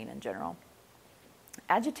or codeine in general.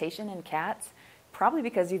 Agitation in cats, probably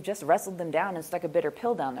because you've just wrestled them down and stuck a bitter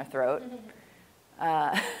pill down their throat.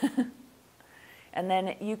 And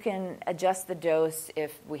then you can adjust the dose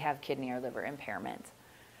if we have kidney or liver impairment.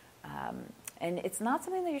 And it's not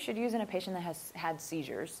something that you should use in a patient that has had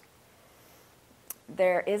seizures.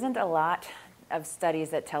 There isn't a lot of studies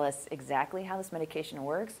that tell us exactly how this medication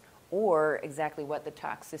works or exactly what the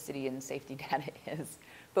toxicity and safety data is,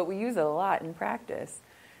 but we use it a lot in practice.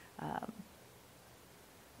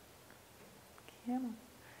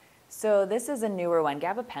 So this is a newer one,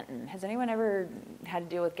 gabapentin. Has anyone ever had to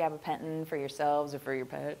deal with gabapentin for yourselves or for your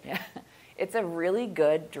pet? Yeah. It's a really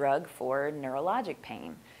good drug for neurologic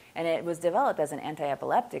pain. And it was developed as an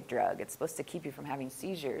anti-epileptic drug. It's supposed to keep you from having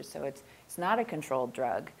seizures, so it's not a controlled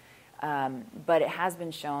drug. But it has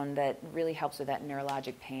been shown that it really helps with that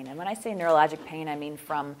neurologic pain. And when I say neurologic pain, I mean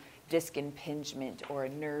from disc impingement or a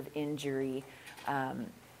nerve injury.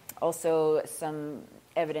 Also some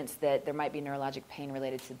evidence that there might be neurologic pain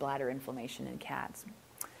related to bladder inflammation in cats.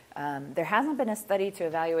 There hasn't been a study to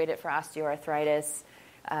evaluate it for osteoarthritis,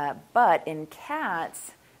 but in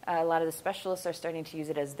cats, a lot of the specialists are starting to use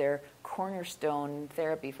it as their cornerstone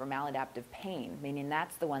therapy for maladaptive pain, meaning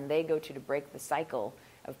that's the one they go to break the cycle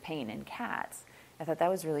of pain in cats. I thought that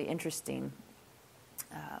was really interesting.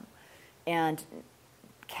 And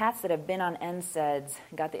cats that have been on NSAIDs,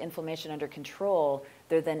 got the inflammation under control,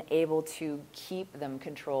 they're then able to keep them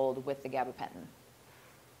controlled with the gabapentin.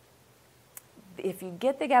 If you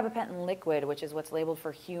get the gabapentin liquid, which is what's labeled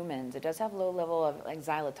for humans, it does have low level of like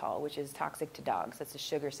xylitol, which is toxic to dogs. That's a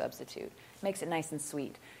sugar substitute. Makes it nice and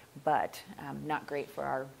sweet, but not great for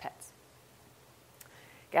our pets.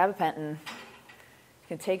 Gabapentin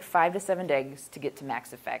can take 5 to 7 days to get to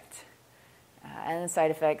max effect. And the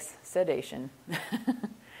side effects: sedation.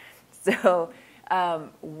 So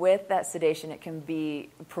with that sedation, it can be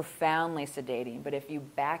profoundly sedating. But if you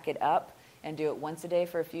back it up and do it once a day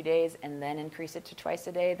for a few days and then increase it to twice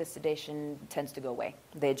a day, the sedation tends to go away.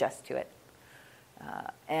 They adjust to it.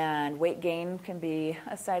 And weight gain can be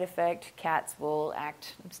a side effect. Cats will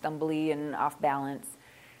act stumbly and off balance.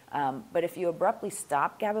 But if you abruptly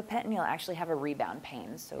stop gabapentin, you'll actually have a rebound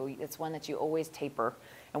pain. So it's one that you always taper,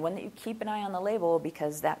 and one that you keep an eye on the label,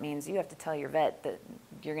 because that means you have to tell your vet that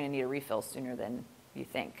you're going to need a refill sooner than you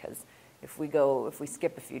think, because if we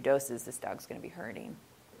skip a few doses, this dog's going to be hurting.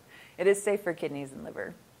 It is safe for kidneys and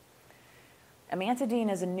liver. Amantadine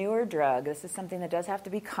is a newer drug. This is something that does have to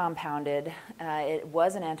be compounded. It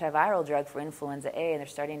was an antiviral drug for influenza A, and they're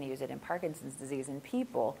starting to use it in Parkinson's disease in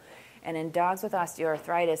people. And in dogs with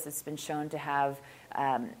osteoarthritis, it's been shown to have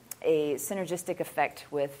a synergistic effect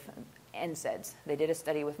with NSAIDs. They did a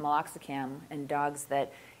study with meloxicam, and dogs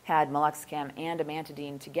that had meloxicam and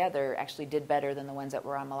amantadine together actually did better than the ones that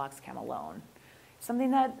were on meloxicam alone. Something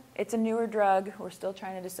that, it's a newer drug. We're still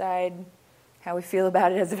trying to decide how we feel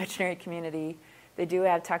about it as a veterinary community. They do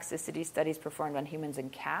have toxicity studies performed on humans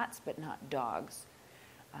and cats, but not dogs.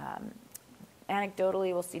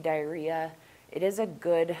 Anecdotally, we'll see diarrhea. It is a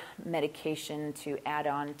good medication to add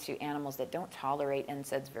on to animals that don't tolerate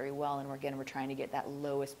NSAIDs very well, and we're trying to get that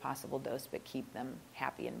lowest possible dose but keep them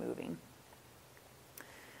happy and moving.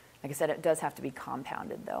 Like I said, it does have to be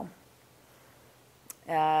compounded, though.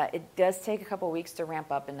 It does take a couple weeks to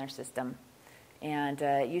ramp up in their system. And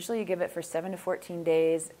usually you give it for 7 to 14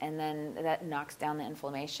 days, and then that knocks down the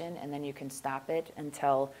inflammation, and then you can stop it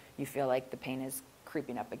until you feel like the pain is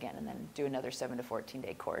creeping up again, and then do another 7 to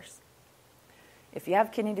 14-day course. If you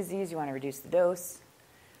have kidney disease, you want to reduce the dose.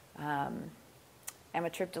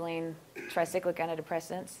 Amitriptyline, tricyclic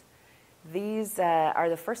antidepressants. These are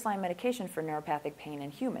the first-line medication for neuropathic pain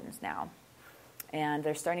in humans now. And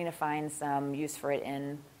they're starting to find some use for it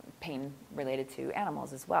in pain related to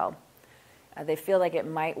animals as well. They feel like it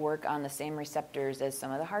might work on the same receptors as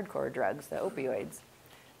some of the hardcore drugs, the opioids.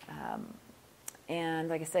 And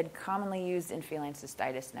like I said, commonly used in feline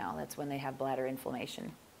cystitis now. That's when they have bladder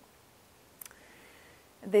inflammation.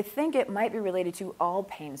 They think it might be related to all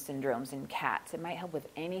pain syndromes in cats. It might help with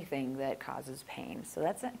anything that causes pain. So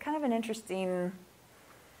that's kind of an interesting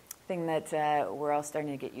thing that we're all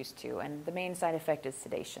starting to get used to. And the main side effect is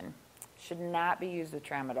sedation. Should not be used with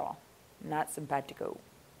tramadol, not simpatico.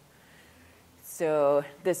 So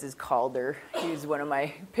this is Calder. He's one of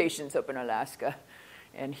my patients up in Alaska,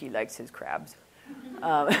 and he likes his crabs.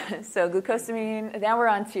 So glucosamine, now we're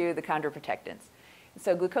on to the chondroprotectants.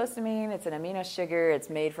 So glucosamine, it's an amino sugar. It's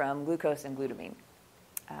made from glucose and glutamine.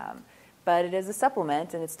 But it is a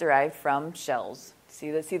supplement, and it's derived from shells.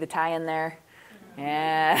 See the tie-in there?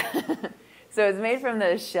 Yeah. So it's made from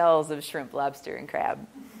the shells of shrimp, lobster, and crab.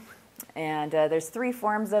 And there's 3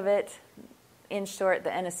 forms of it. In short,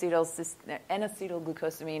 the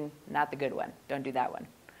N-acetylglucosamine, not the good one. Don't do that one.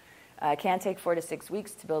 Can take 4 to 6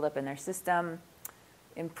 weeks to build up in their system.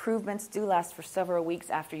 Improvements do last for several weeks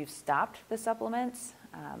after you've stopped the supplements.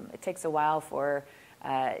 It takes a while for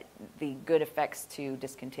the good effects to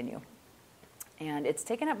discontinue. And it's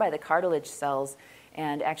taken up by the cartilage cells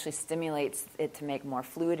and actually stimulates it to make more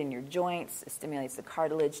fluid in your joints. It stimulates the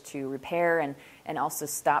cartilage to repair and also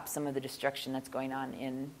stop some of the destruction that's going on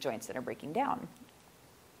in joints that are breaking down.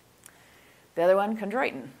 The other one,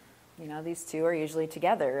 chondroitin. You know, these two are usually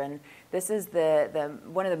together, and this is the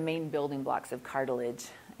one of the main building blocks of cartilage.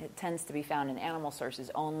 It tends to be found in animal sources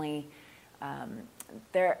only.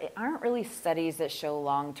 There aren't really studies that show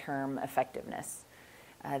long-term effectiveness.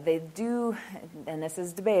 They do, and this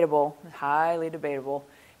is debatable, highly debatable,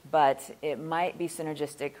 but it might be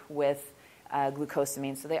synergistic with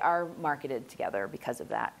glucosamine, so they are marketed together because of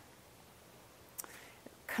that.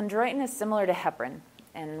 Chondroitin is similar to heparin,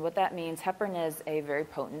 and what that means, heparin is a very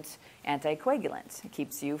potent anticoagulant. It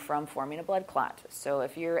keeps you from forming a blood clot. So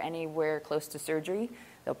if you're anywhere close to surgery,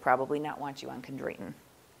 they'll probably not want you on chondroitin.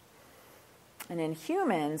 And in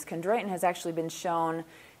humans, chondroitin has actually been shown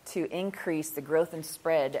to increase the growth and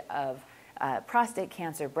spread of prostate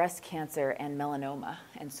cancer, breast cancer, and melanoma.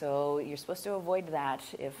 And so you're supposed to avoid that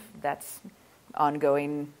if that's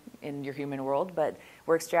ongoing in your human world, but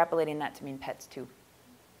we're extrapolating that to mean pets too.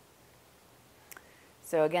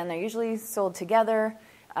 So again, they're usually sold together.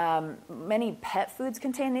 Many pet foods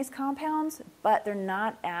contain these compounds, but they're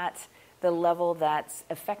not at the level that's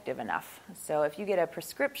effective enough. So if you get a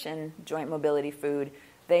prescription joint mobility food,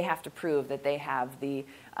 they have to prove that they have the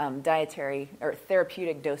dietary or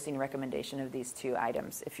therapeutic dosing recommendation of these 2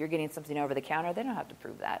 items. If you're getting something over the counter, they don't have to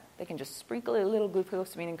prove that. They can just sprinkle a little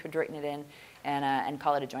glucosamine and chondroitin it in and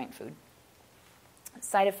call it a joint food.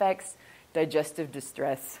 Side effects, digestive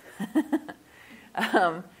distress.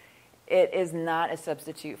 It is not a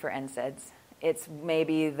substitute for NSAIDs. It's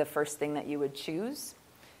maybe the first thing that you would choose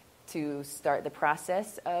to start the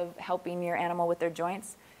process of helping your animal with their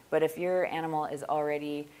joints. But if your animal is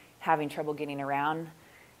already having trouble getting around,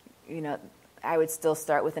 you know, I would still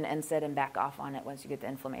start with an NSAID and back off on it once you get the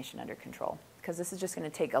inflammation under control, because this is just going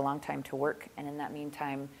to take a long time to work, and in that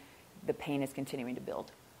meantime, the pain is continuing to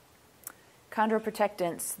build.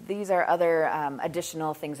 Chondroprotectants, these are other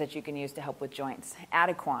additional things that you can use to help with joints.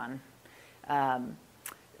 Adequan,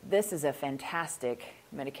 this is a fantastic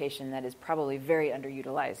medication that is probably very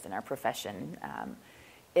underutilized in our profession.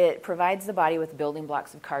 It provides the body with building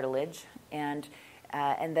blocks of cartilage, and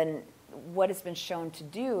then what it's been shown to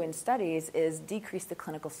do in studies is decrease the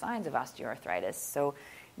clinical signs of osteoarthritis. So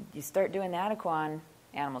you start doing the Adequan,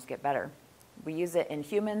 animals get better. We use it in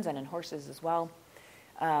humans and in horses as well.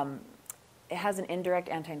 It has an indirect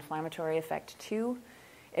anti-inflammatory effect too.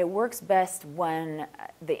 It works best when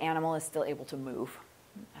the animal is still able to move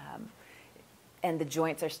and the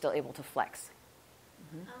joints are still able to flex.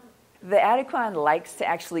 The Adequan likes to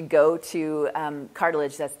actually go to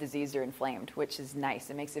cartilage that's diseased or inflamed, which is nice.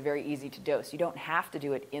 It makes it very easy to dose. You don't have to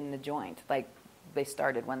do it in the joint like they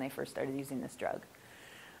started when they first started using this drug.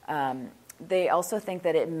 They also think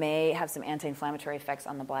that it may have some anti-inflammatory effects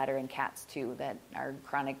on the bladder in cats too that are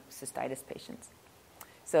chronic cystitis patients.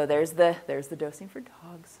 So there's the dosing for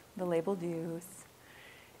dogs, the labeled use.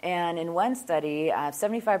 And in one study,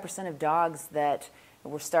 75% of dogs that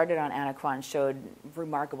were started on Anaquan showed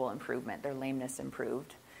remarkable improvement. Their lameness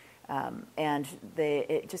improved. And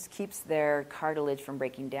it just keeps their cartilage from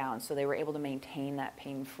breaking down. So they were able to maintain that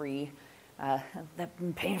pain-free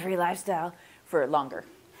lifestyle for longer.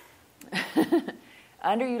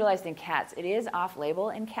 Underutilized in cats. It is off-label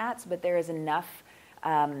in cats, but there is enough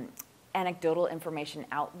anecdotal information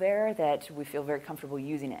out there that we feel very comfortable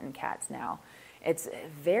using it in cats now. It's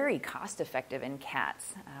very cost-effective in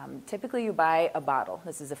cats. Typically, you buy a bottle.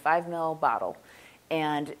 This is a 5 ml bottle.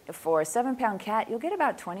 And for a 7-pound cat, you'll get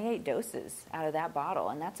about 28 doses out of that bottle,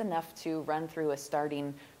 and that's enough to run through a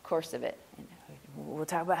starting course of it. And we'll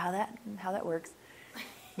talk about how that works.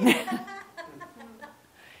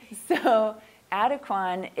 So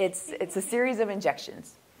Anaquan, it's a series of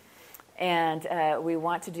injections. And we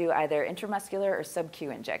want to do either intramuscular or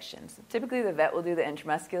sub-Q injections. Typically, the vet will do the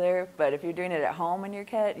intramuscular, but if you're doing it at home on your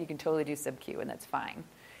cat, you can totally do sub-Q, and that's fine.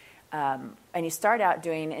 And you start out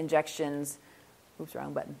doing injections,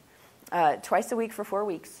 wrong button, twice a week for 4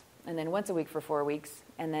 weeks, and then once a week for 4 weeks,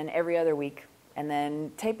 and then every other week, and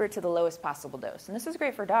then taper to the lowest possible dose. And this is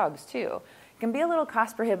great for dogs, too. It can be a little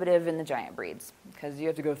cost prohibitive in the giant breeds, because you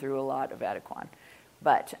have to go through a lot of Anaquan.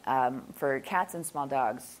 But for cats and small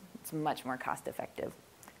dogs, it's much more cost-effective.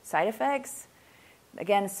 Side effects,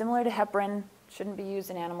 again, similar to heparin, shouldn't be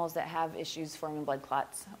used in animals that have issues forming blood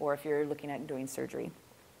clots or if you're looking at doing surgery.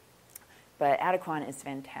 But Anaquan is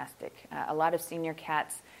fantastic. A lot of senior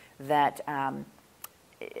cats that,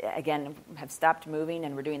 again, have stopped moving,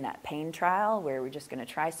 and we're doing that pain trial where we're just going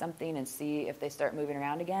to try something and see if they start moving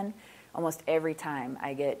around again. Almost every time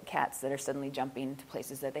I get cats that are suddenly jumping to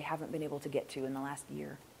places that they haven't been able to get to in the last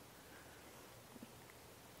year.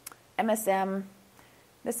 MSM,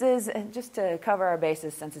 this is just to cover our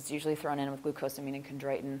bases since it's usually thrown in with glucosamine and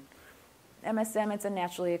chondroitin. MSM, it's a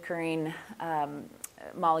naturally occurring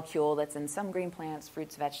molecule that's in some green plants,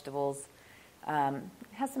 fruits, vegetables. It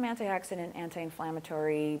has some antioxidant,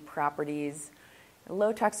 anti-inflammatory properties.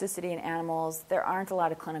 Low toxicity in animals. There aren't a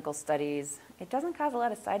lot of clinical studies. It doesn't cause a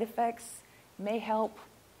lot of side effects. It may help.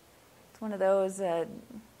 It's one of those,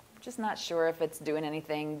 just not sure if it's doing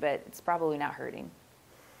anything, but it's probably not hurting.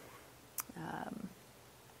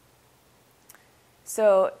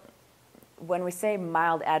 So when we say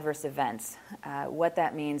mild adverse events, what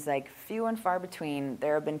that means, like few and far between,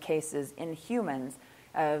 there have been cases in humans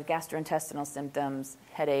of gastrointestinal symptoms,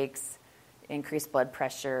 headaches, increased blood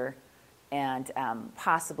pressure, and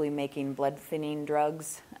possibly making blood thinning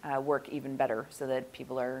drugs work even better so that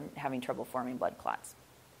people are having trouble forming blood clots.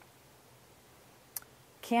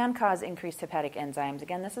 Can cause increased hepatic enzymes.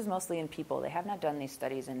 Again, this is mostly in people. They have not done these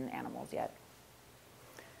studies in animals yet.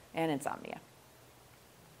 And insomnia.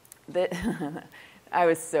 I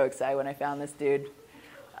was so excited when I found this dude.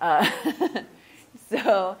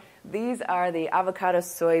 So these are the avocado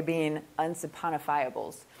soybean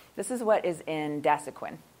unsaponifiables. This is what is in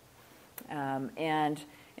Dasequin. And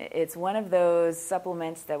it's one of those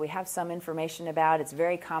supplements that we have some information about. It's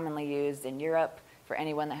very commonly used in Europe for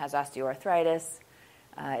anyone that has osteoarthritis.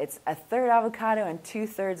 It's 1/3 avocado and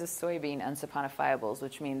 2/3 of soybean unsaponifiables,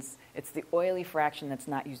 which means it's the oily fraction that's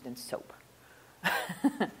not used in soap.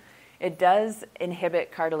 It does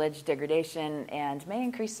inhibit cartilage degradation and may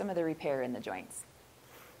increase some of the repair in the joints.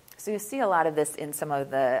 So you see a lot of this in some of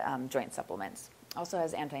the joint supplements. Also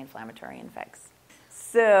has anti-inflammatory effects.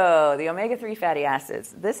 So the omega-3 fatty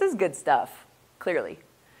acids. This is good stuff, clearly.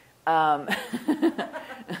 The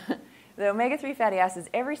omega-3 fatty acids,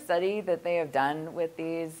 every study that they have done with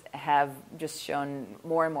these have just shown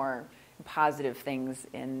more and more positive things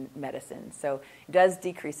in medicine. So it does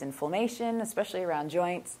decrease inflammation, especially around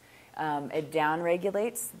joints. It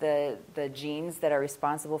downregulates the genes that are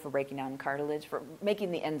responsible for breaking down cartilage, for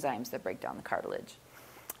making the enzymes that break down the cartilage.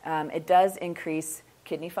 It does increase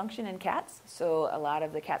kidney function in cats, so a lot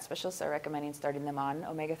of the cat specialists are recommending starting them on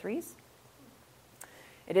omega-3s.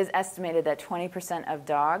 It is estimated that 20% of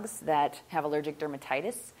dogs that have allergic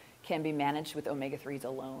dermatitis can be managed with omega-3s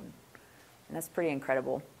alone, and that's pretty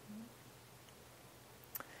incredible.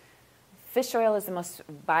 Fish oil is the most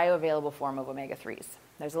bioavailable form of omega-3s.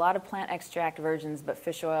 There's a lot of plant extract versions, but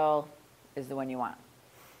fish oil is the one you want.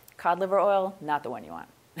 Cod liver oil, not the one you want.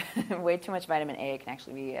 Way too much vitamin A can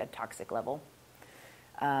actually be a toxic level.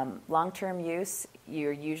 Long-term use,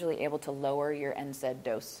 you're usually able to lower your NSAID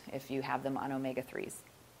dose if you have them on omega-3s.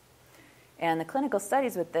 And the clinical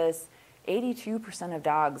studies with this 82% of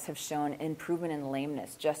dogs have shown improvement in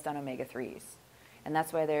lameness just on omega-3s. And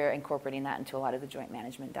that's why they're incorporating that into a lot of the joint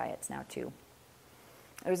management diets now too.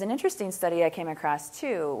 There was an interesting study I came across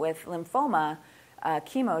too with lymphoma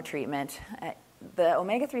chemo treatment. The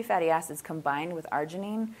omega-3 fatty acids combined with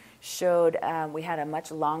arginine showed we had a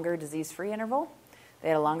much longer disease-free interval. They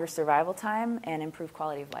had a longer survival time and improved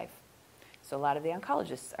quality of life. So a lot of the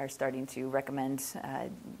oncologists are starting to recommend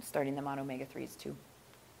starting them on omega-3s too.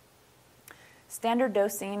 Standard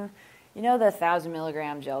dosing, you know the 1,000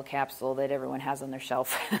 milligram gel capsule that everyone has on their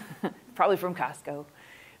shelf, probably from Costco.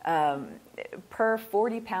 Per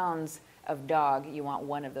 40 pounds of dog, you want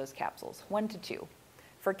one of those capsules, 1 to 2.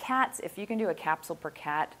 For cats, if you can do a capsule per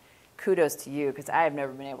cat, kudos to you, because I have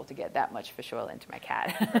never been able to get that much fish oil into my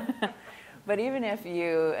cat. But even if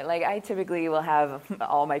you, like I typically will have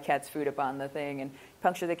all my cat's food up on the thing and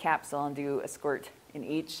puncture the capsule and do a squirt in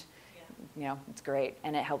each. You know, it's great.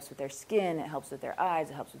 And it helps with their skin, it helps with their eyes,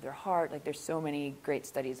 it helps with their heart. Like there's so many great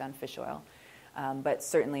studies on fish oil. But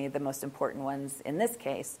certainly the most important ones in this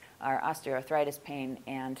case are osteoarthritis pain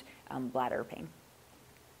and bladder pain.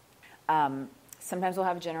 Sometimes we'll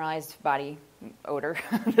have a generalized body odor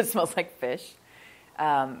that smells like fish.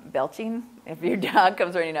 Belching, if your dog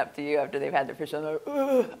comes running up to you after they've had their fish on,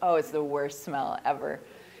 oh, it's the worst smell ever.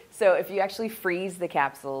 So if you actually freeze the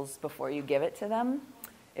capsules before you give it to them,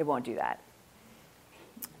 it won't do that.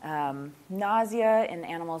 Nausea in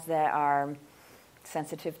animals that are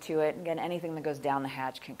sensitive to it. Again, anything that goes down the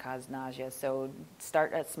hatch can cause nausea, so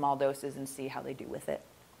start at small doses and see how they do with it.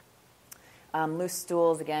 Loose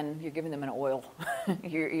stools, again, you're giving them an oil.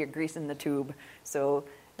 you're greasing the tube, so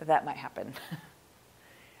that might happen.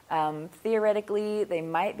 Theoretically, they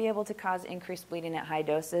might be able to cause increased bleeding at high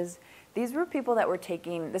doses. These were people that were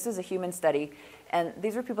taking, this is a human study, and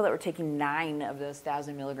these were people that were taking 9 of those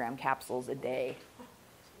 1,000 milligram capsules a day.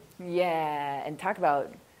 Yeah, and talk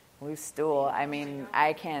about loose stool. I mean,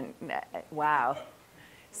 I can't, wow.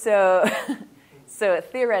 So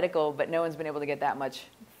theoretical, but no one's been able to get that much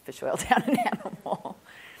fish oil down an animal.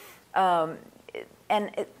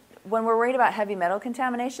 When we're worried about heavy metal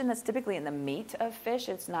contamination, that's typically in the meat of fish.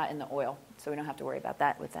 It's not in the oil, so we don't have to worry about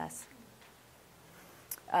that with us.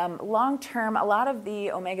 Long term, a lot of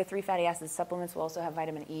the omega-3 fatty acid supplements will also have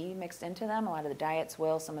vitamin E mixed into them. A lot of the diets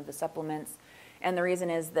will, some of the supplements. And the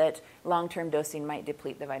reason is that long-term dosing might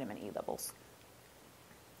deplete the vitamin E levels.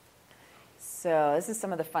 So this is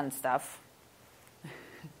some of the fun stuff.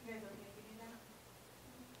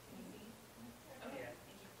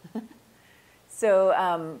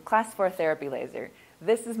 So class 4 therapy laser.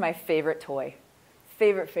 This is my favorite toy.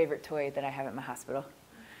 Favorite toy that I have at my hospital.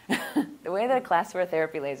 The way that a class 4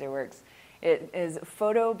 therapy laser works, it is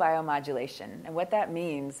photobiomodulation. And what that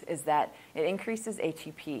means is that it increases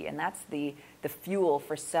ATP, and that's the fuel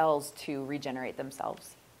for cells to regenerate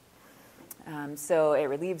themselves. So it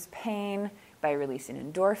relieves pain by releasing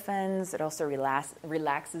endorphins. It also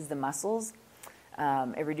relaxes the muscles.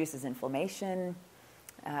 It reduces inflammation.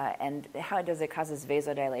 And how it does, it causes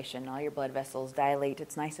vasodilation. All your blood vessels dilate.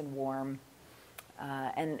 It's nice and warm.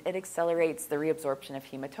 And it accelerates the reabsorption of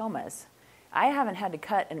hematomas. I haven't had to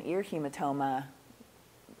cut an ear hematoma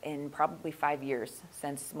in probably 5 years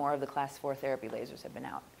since more of the class 4 therapy lasers have been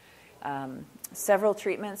out. Several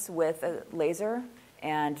treatments with a laser,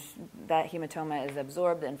 and that hematoma is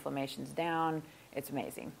absorbed, the inflammation's down. It's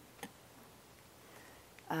amazing.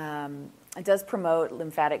 It does promote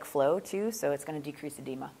lymphatic flow too, so it's going to decrease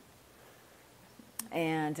edema.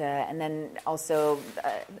 And then also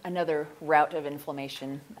another route of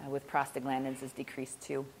inflammation with prostaglandins is decreased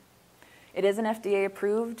too. It is an FDA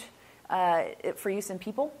approved for use in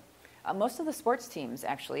people. Most of the sports teams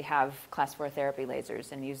actually have class 4 therapy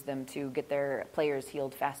lasers and use them to get their players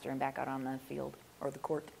healed faster and back out on the field or the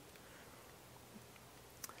court.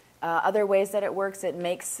 Other ways that it works, it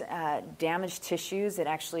makes damaged tissues. It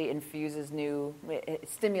actually infuses it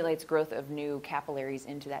stimulates growth of new capillaries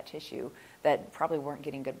into that tissue that probably weren't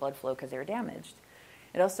getting good blood flow because they were damaged.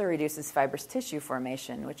 It also reduces fibrous tissue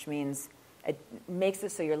formation, which means it makes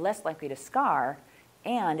it so you're less likely to scar,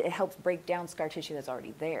 and it helps break down scar tissue that's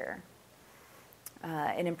already there.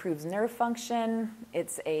 It improves nerve function.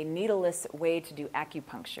 It's a needleless way to do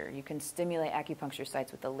acupuncture. You can stimulate acupuncture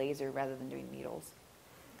sites with a laser rather than doing needles.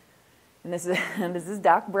 And this is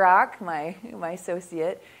Doc Brock, my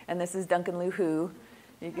associate, and this is Duncan Lou Hu.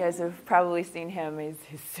 You guys have probably seen him. He's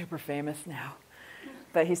super famous now,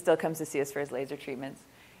 but he still comes to see us for his laser treatments.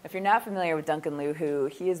 If you're not familiar with Duncan Lou Hu,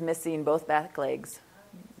 he is missing both back legs,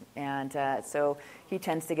 and so he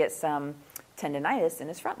tends to get some tendonitis in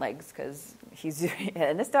his front legs because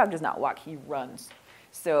and this dog does not walk, he runs.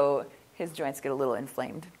 So his joints get a little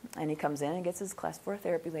inflamed, and he comes in and gets his class 4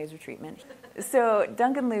 therapy laser treatment. So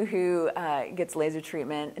Duncan Lou, who gets laser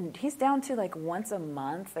treatment, and he's down to like once a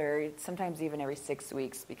month or sometimes even every 6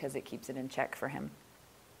 weeks because it keeps it in check for him.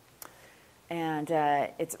 And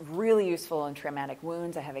it's really useful in traumatic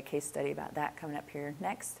wounds. I have a case study about that coming up here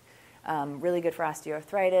next. Really good for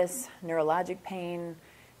osteoarthritis, neurologic pain,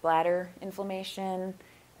 bladder inflammation,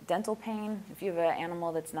 dental pain. If you have an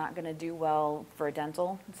animal that's not going to do well for a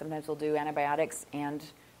dental, sometimes we'll do antibiotics and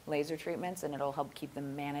laser treatments, and it'll help keep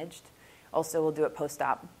them managed. Also, we'll do it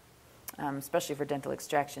post-op, especially for dental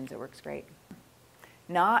extractions. It works great.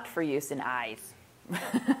 Not for use in eyes.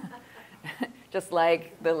 Just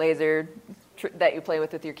like the laser that you play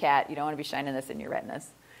with your cat, you don't want to be shining this in your retinas.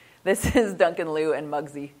 This is Duncan Lou and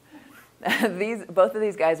Muggsy. Both of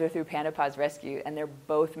these guys were through Panda Paws Rescue, and they're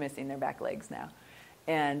both missing their back legs now.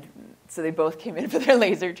 And so they both came in for their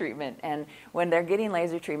laser treatment. And when they're getting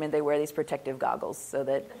laser treatment, they wear these protective goggles so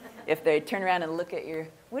that if they turn around and look at you,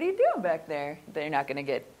 what are you doing back there? They're not going to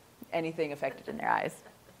get anything affected in their eyes.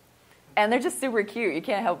 And they're just super cute. You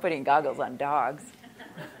can't help putting goggles on dogs.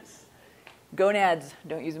 Gonads.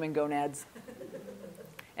 Don't use them in gonads.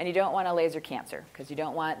 And you don't want to laser cancer because you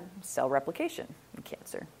don't want cell replication in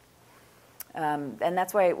cancer. And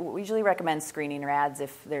that's why we usually recommend screening rads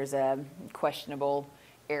if there's a questionable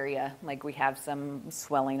area, like we have some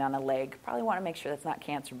swelling on a leg. Probably want to make sure that's not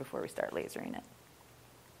cancer before we start lasering it.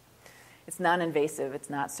 It's non-invasive. It's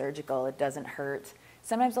not surgical. It doesn't hurt.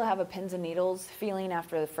 Sometimes they'll have a pins and needles feeling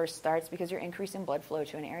after the first starts because you're increasing blood flow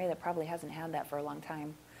to an area that probably hasn't had that for a long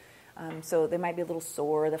time. So they might be a little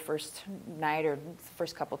sore the first night or the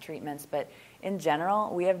first couple treatments. But in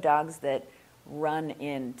general, we have dogs that run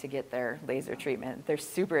in to get their laser treatment. They're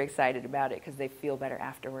super excited about it because they feel better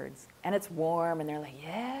afterwards. And it's warm, and they're like,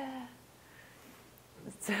 yeah.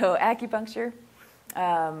 So acupuncture,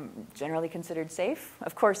 generally considered safe.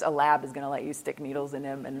 Of course, a lab is going to let you stick needles in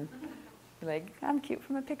him and be like, I'm cute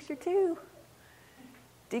from a picture too.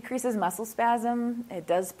 Decreases muscle spasm. It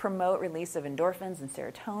does promote release of endorphins and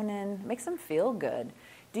serotonin. Makes them feel good.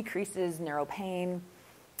 Decreases neuropain.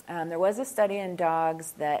 There was a study in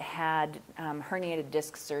dogs that had herniated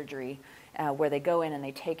disc surgery where they go in and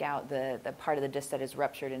they take out the part of the disc that is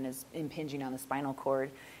ruptured and is impinging on the spinal cord.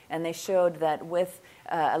 And they showed that with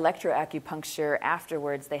electroacupuncture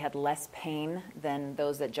afterwards, they had less pain than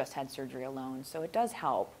those that just had surgery alone. So it does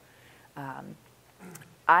help.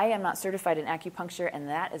 I am not certified in acupuncture, and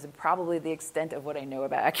that is probably the extent of what I know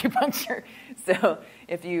about acupuncture. So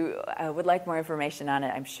if you would like more information on it,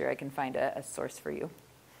 I'm sure I can find a source for you.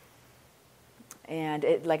 And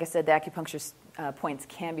like I said, the acupuncture points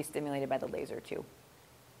can be stimulated by the laser too.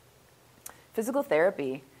 Physical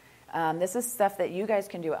therapy. This is stuff that you guys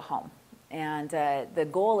can do at home. And the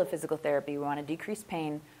goal of physical therapy, we want to decrease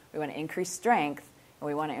pain, we want to increase strength, and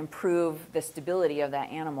we want to improve the stability of that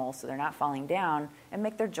animal so they're not falling down and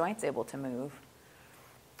make their joints able to move.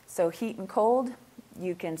 So heat and cold,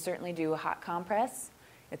 you can certainly do a hot compress.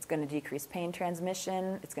 It's going to decrease pain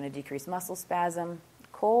transmission. It's going to decrease muscle spasm.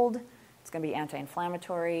 Cold, it's going to be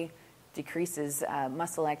anti-inflammatory, decreases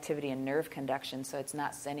muscle activity and nerve conduction, so it's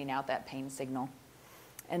not sending out that pain signal.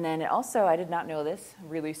 And then it also, I did not know this,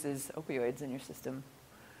 releases opioids in your system.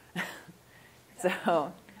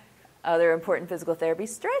 So other important physical therapy,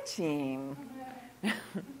 stretching.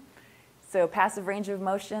 So passive range of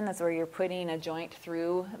motion, that's where you're putting a joint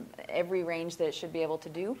through every range that it should be able to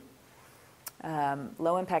do.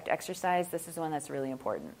 Low impact exercise, this is one that's really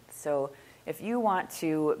important. So if you want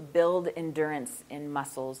to build endurance in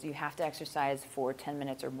muscles, you have to exercise for 10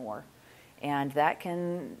 minutes or more. And that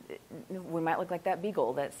we might look like that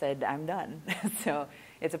beagle that said, I'm done. So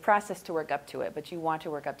it's a process to work up to it, but you want to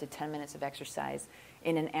work up to 10 minutes of exercise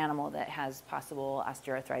in an animal that has possible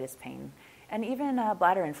osteoarthritis pain. And even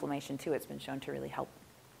bladder inflammation too, it's been shown to really help.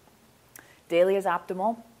 Daily is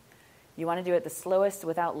optimal. You want to do it the slowest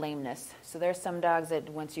without lameness. So there's some dogs that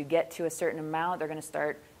once you get to a certain amount, they're going to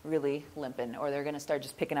start really limping, or they're going to start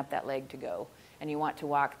just picking up that leg to go. And you want to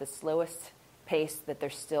walk the slowest pace that they're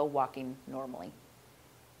still walking normally.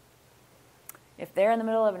 If they're in the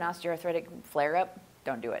middle of an osteoarthritic flare-up,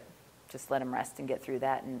 don't do it. Just let them rest and get through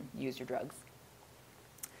that and use your drugs.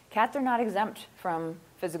 Cats are not exempt from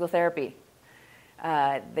physical therapy.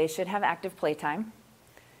 They should have active playtime.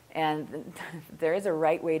 And there is a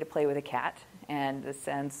right way to play with a cat, and this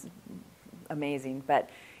sounds amazing, but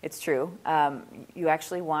it's true. You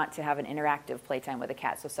actually want to have an interactive playtime with a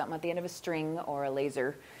cat, so something at the end of a string or a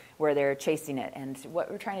laser where they're chasing it. And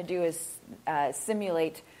what we're trying to do is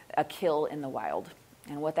simulate a kill in the wild.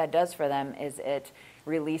 And what that does for them is it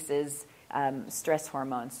releases stress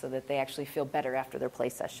hormones so that they actually feel better after their play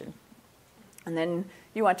session. And then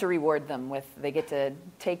you want to reward them with, they get to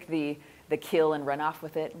take the kill and run off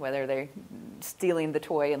with it, whether they're stealing the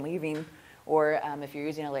toy and leaving, or if you're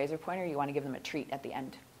using a laser pointer, you want to give them a treat at the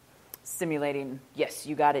end, simulating, yes,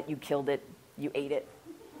 you got it, you killed it, you ate it.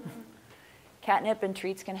 Catnip and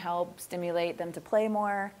treats can help stimulate them to play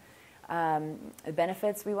more.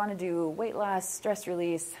 Benefits, we want to do weight loss, stress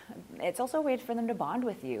release. It's also a way for them to bond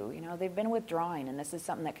with you. You know, they've been withdrawing, and this is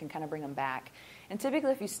something that can kind of bring them back. And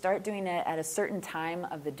typically, if you start doing it at a certain time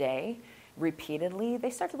of the day, repeatedly, they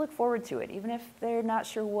start to look forward to it. Even if they're not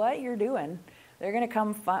sure what you're doing, they're going to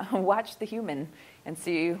come watch the human and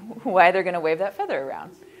see why they're going to wave that feather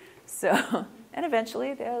around. So, and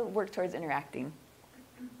eventually, they'll work towards interacting.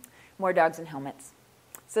 More dogs and helmets.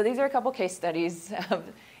 So these are a couple case studies of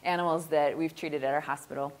animals that we've treated at our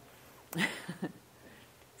hospital.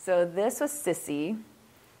 So this was Sissy.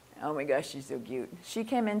 Oh my gosh, she's so cute. She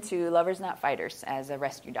came into Lovers Not Fighters as a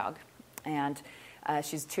rescue dog. And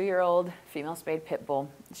she's a 2-year-old female spayed pit bull.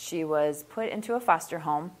 She was put into a foster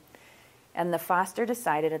home. And the foster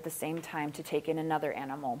decided at the same time to take in another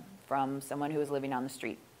animal from someone who was living on the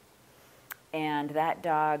street. And that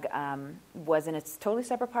dog was in a totally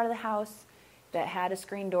separate part of the house that had a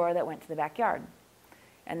screen door that went to the backyard.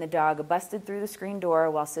 And the dog busted through the screen door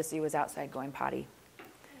while Sissy was outside going potty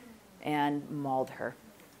and mauled her.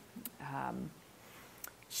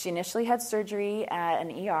 She initially had surgery at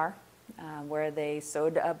an ER where they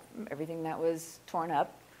sewed up everything that was torn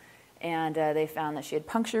up. And they found that she had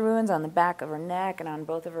puncture wounds on the back of her neck and on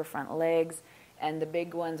both of her front legs. And the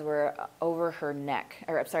big ones were over her neck,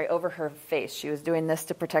 over her face. She was doing this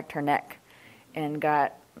to protect her neck and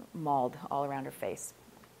got mauled all around her face.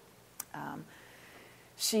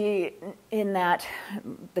 The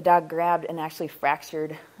dog grabbed and actually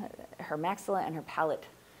fractured her maxilla and her palate.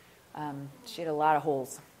 She had a lot of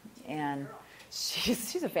holes. And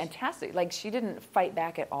she's a fantastic, she didn't fight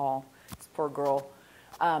back at all, this poor girl.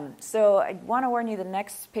 So I want to warn you, the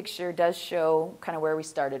next picture does show kind of where we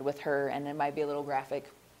started with her, and it might be a little graphic.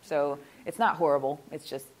 So it's not horrible. It's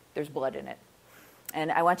just there's blood in it. And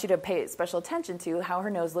I want you to pay special attention to how her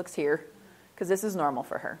nose looks here, because this is normal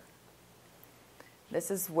for her. This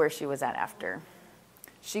is where she was at after.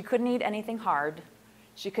 She couldn't eat anything hard.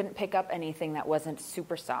 She couldn't pick up anything that wasn't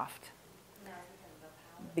super soft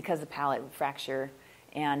because of the palate fracture.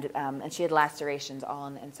 And she had lacerations all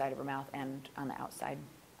on the inside of her mouth and on the outside.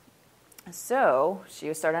 So she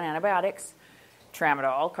was started on antibiotics,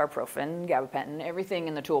 tramadol, carprofen, gabapentin, everything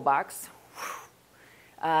in the toolbox.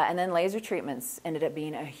 And then laser treatments ended up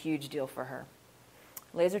being a huge deal for her.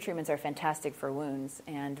 Laser treatments are fantastic for wounds,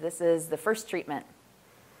 and this is the first treatment.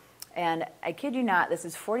 And I kid you not, this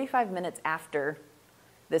is 45 minutes after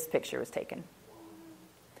this picture was taken.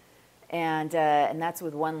 And that's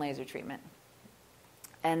with one laser treatment.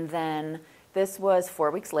 And then this was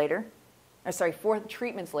 4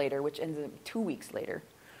 treatments later, which ends up 2 weeks later.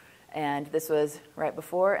 And this was right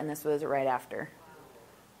before, and this was right after.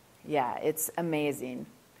 Yeah, it's amazing.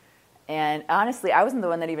 And honestly, I wasn't the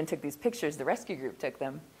one that even took these pictures. The rescue group took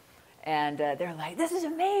them. And they're like, this is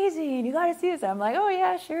amazing. You got to see this. I'm like, oh,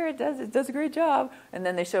 yeah, sure, it does. It does a great job. And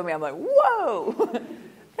then they show me. I'm like, whoa,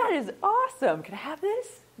 that is awesome. Can I have this?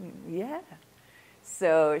 Yeah.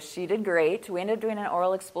 So she did great. We ended up doing an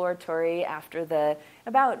oral exploratory after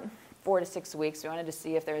about 4 to 6 weeks. We wanted to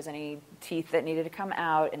see if there was any teeth that needed to come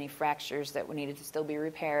out, any fractures that needed to still be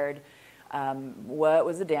repaired, what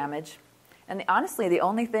was the damage. And honestly, the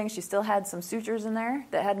only thing, she still had some sutures in there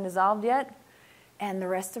that hadn't dissolved yet, and the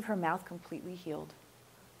rest of her mouth completely healed.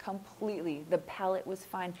 Completely. The palate was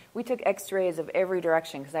fine. We took x-rays of every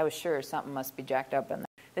direction because I was sure something must be jacked up in there.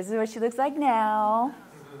 This is what she looks like now.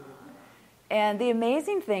 And the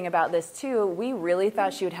amazing thing about this, too, we really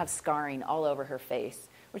thought she would have scarring all over her face,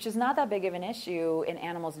 which is not that big of an issue in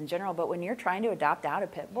animals in general, but when you're trying to adopt out a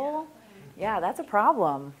pit bull, yeah, that's a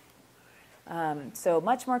problem. So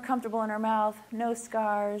much more comfortable in her mouth, no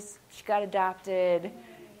scars. She got adopted,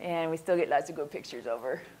 and we still get lots of good pictures of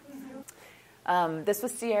her. This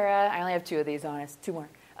was Sierra. I only have 2 of these on us, 2 more.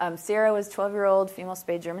 Sierra was a 12-year-old female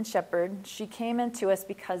spayed German Shepherd. She came into us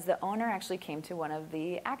because the owner actually came to one of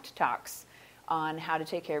the ACT talks on how to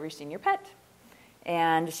take care of your senior pet.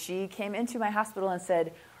 And she came into my hospital and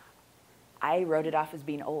said, I wrote it off as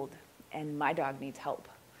being old, and my dog needs help.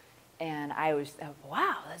 And I was,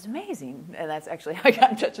 wow, that's amazing. And that's actually how I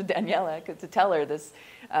got in touch with Daniela, to tell her this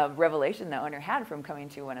revelation the owner had from coming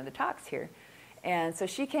to one of the talks here. And so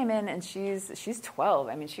she came in, and she's 12.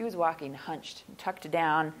 I mean, she was walking hunched, tucked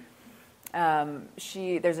down.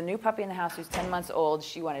 There's a new puppy in the house who's 10 months old.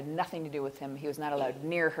 She wanted nothing to do with him. He was not allowed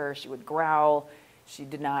near her. She would growl. She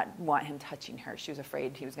did not want him touching her. She was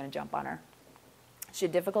afraid he was going to jump on her. She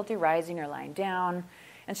had difficulty rising or lying down,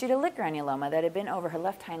 and she had a lick granuloma that had been over her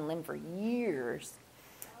left hind limb for years.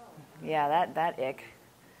 Yeah, that ick.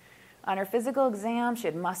 On her physical exam, she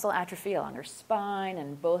had muscle atrophy along her spine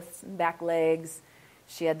and both back legs.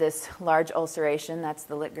 She had this large ulceration, that's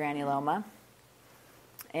the lick granuloma.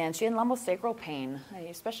 And she had lumbosacral pain,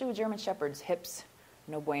 especially with German Shepherds, hips,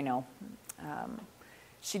 no bueno.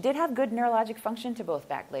 She did have good neurologic function to both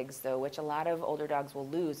back legs, though, which a lot of older dogs will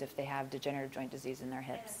lose if they have degenerative joint disease in their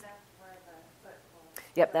hips. And that's where the foot will...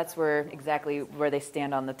 Yep, that's exactly where they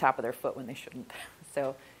stand on the top of their foot when they shouldn't.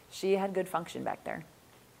 So she had good function back there.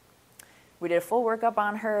 We did a full workup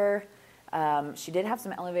on her. She did have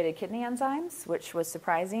some elevated kidney enzymes, which was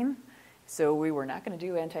surprising. So we were not going to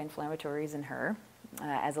do anti-inflammatories in her.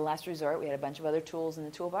 As a last resort, we had a bunch of other tools in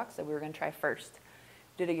the toolbox that we were going to try first.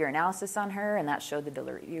 Did a urinalysis on her, and that showed the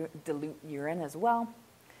dilute urine as well.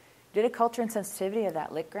 Did a culture and sensitivity of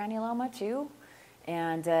that lick granuloma, too.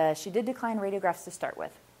 And she did decline radiographs to start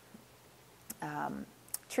with.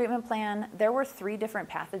 Treatment plan, there were 3 different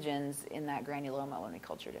pathogens in that granuloma when we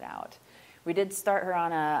cultured it out. We did start her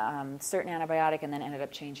on a certain antibiotic and then ended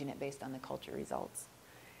up changing it based on the culture results.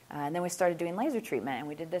 And then we started doing laser treatment, and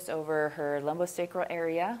we did this over her lumbosacral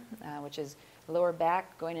area, which is lower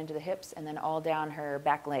back going into the hips, and then all down her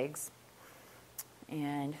back legs.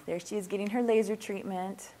 And there she is getting her laser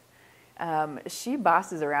treatment. She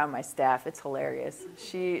bosses around my staff. It's hilarious.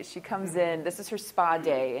 She comes in. This is her spa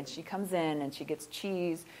day, and she comes in, and she gets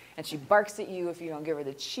cheese, and she barks at you if you don't give her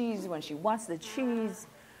the cheese when she wants the cheese.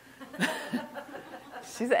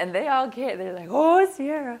 And they all get, they're like, oh,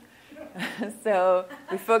 Sierra. So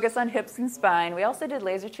we focus on hips and spine. We also did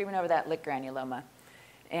laser treatment over that lick granuloma.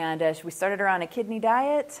 And we started her on a kidney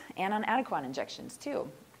diet and on Adequan injections, too.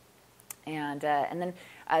 And then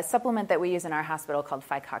a supplement that we use in our hospital called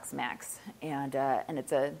Ficox Max. And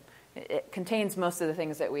it contains most of the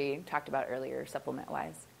things that we talked about earlier,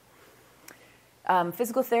 supplement-wise.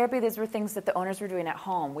 Physical therapy, these were things that the owners were doing at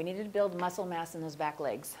home. We needed to build muscle mass in those back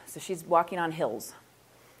legs. So she's walking on hills.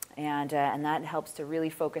 And that helps to really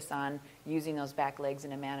focus on using those back legs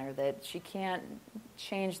in a manner that she can't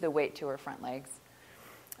change the weight to her front legs.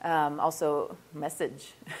 Also,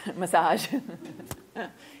 massage.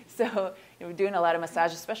 So we're doing a lot of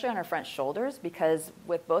massage, especially on her front shoulders, because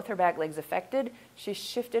with both her back legs affected, she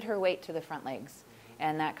shifted her weight to the front legs.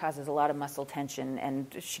 And that causes a lot of muscle tension,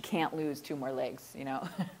 and she can't lose 2 more legs, you know.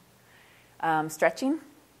 Stretching,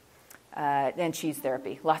 and cheese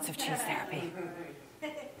therapy, lots of cheese therapy.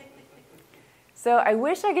 So I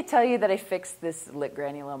wish I could tell you that I fixed this lick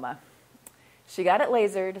granuloma. She got it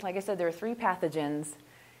lasered. Like I said, there were 3 pathogens.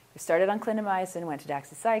 We started on clindamycin, went to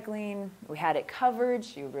doxycycline. We had it covered.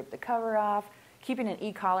 She would rip the cover off. Keeping an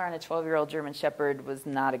e-collar on a 12-year-old German Shepherd was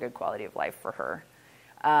not a good quality of life for her.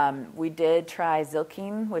 We did try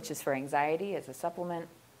Zilkine, which is for anxiety, as a supplement.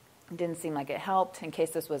 It didn't seem like it helped. In case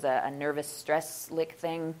this was a nervous stress lick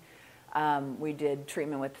thing, we did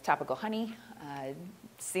treatment with topical honey. It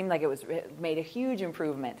seemed like it made a huge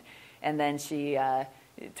improvement. And then she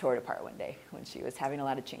tore it apart one day when she was having a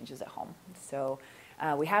lot of changes at home. So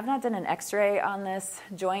we have not done an x-ray on this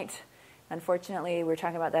joint. Unfortunately, we're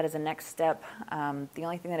talking about that as a next step. The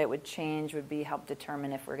only thing that it would change would be help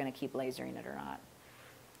determine if we're going to keep lasering it or not.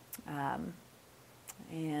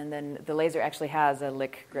 And then the laser actually has a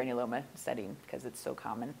lick granuloma setting because it's so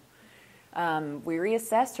common. We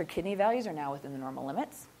reassessed. Her kidney values are now within the normal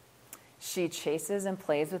limits. She chases and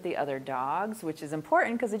plays with the other dogs, which is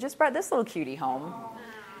important because I just brought this little cutie home.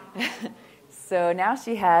 So now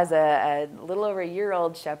she has a little over a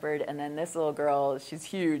year-old shepherd, and then this little girl, she's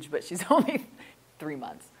huge, but she's only 3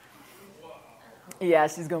 months. Yeah,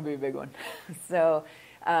 she's going to be a big one. So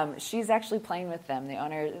she's actually playing with them. The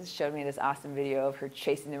owner showed me this awesome video of her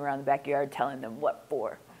chasing them around the backyard, telling them what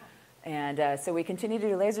for. And so we continue to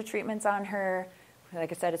do laser treatments on her.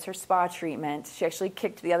 Like I said, it's her spa treatment. She actually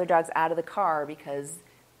kicked the other dogs out of the car because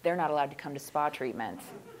they're not allowed to come to spa treatment.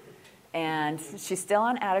 And she's still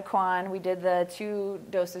on Adequan. We did the 2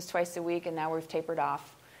 doses twice a week, and now we've tapered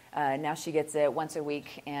off. Now she gets it once a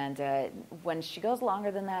week. And when she goes longer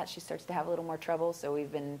than that, she starts to have a little more trouble. So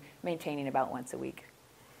we've been maintaining about once a week.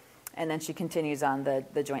 And then she continues on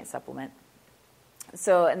the joint supplement.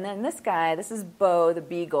 So, and then this guy, this is Bo, the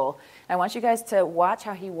beagle. I want you guys to watch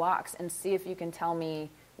how he walks and see if you can tell me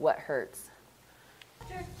what hurts.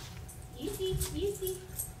 Sure. Easy, easy.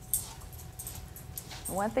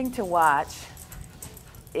 One thing to watch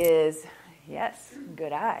is, yes,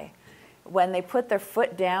 good eye. When they put their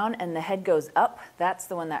foot down and the head goes up, that's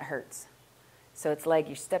the one that hurts. So it's like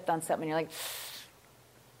you stepped on something and you're like,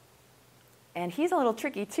 and he's a little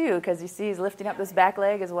tricky too because you see he's lifting up this back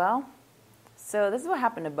leg as well. So this is what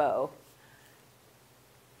happened to Bo.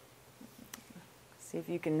 See if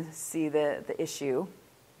you can see the issue.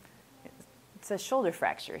 It's a shoulder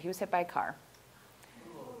fracture. He was hit by a car.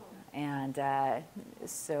 And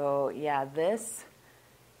so, yeah, this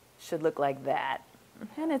should look like that.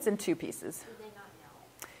 And it's in 2 pieces.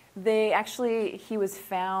 Did they not know? He was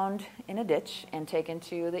found in a ditch and taken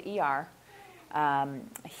to the ER.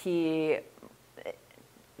 He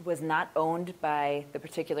was not owned by the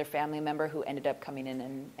particular family member who ended up coming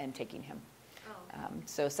in and taking him. Oh.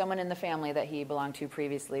 So someone in the family that he belonged to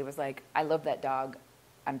previously was like, I love that dog.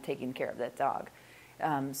 I'm taking care of that dog.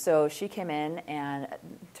 So she came in and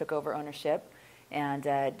took over ownership and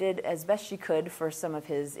did as best she could for some of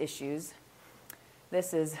his issues.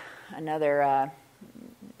 This is another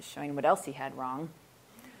showing what else he had wrong.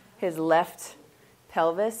 His left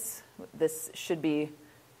pelvis, this should be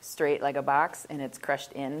straight like a box, and it's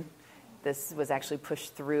crushed in. This was actually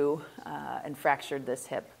pushed through and fractured this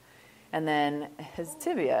hip. And then his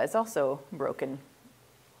tibia is also broken.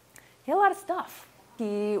 He had a lot of stuff.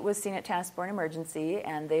 He was seen at Tannisborn Emergency,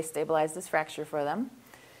 and they stabilized this fracture for them.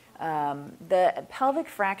 The pelvic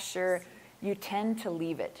fracture, you tend to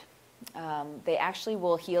leave it. They actually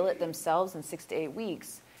will heal it themselves in 6 to 8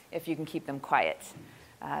 weeks if you can keep them quiet,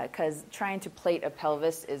 because trying to plate a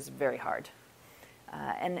pelvis is very hard,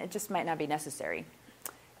 and it just might not be necessary.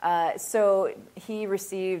 So he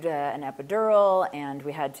received an epidural, and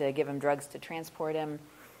we had to give him drugs to transport him.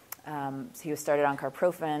 So he was started on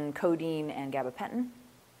carprofen, codeine, and gabapentin.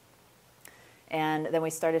 And then we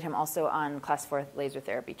started him also on class 4 laser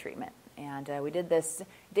therapy treatment. And we did this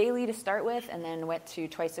daily to start with, and then went to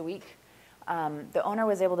twice a week. The owner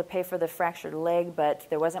was able to pay for the fractured leg, but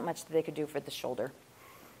there wasn't much that they could do for the shoulder.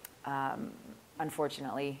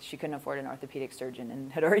 Unfortunately, she couldn't afford an orthopedic surgeon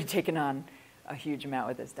and had already taken on a huge amount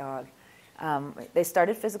with this dog. They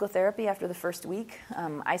started physical therapy after the first week,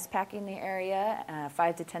 ice packing the area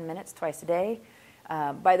 5 to 10 minutes twice a day.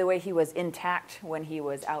 By the way, he was intact when he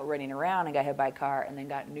was out running around and got hit by a car and then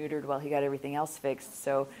got neutered while he got everything else fixed.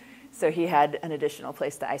 So he had an additional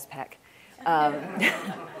place to ice pack.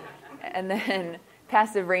 And then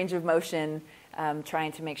passive range of motion,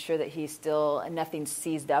 trying to make sure that nothing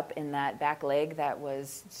seized up in that back leg that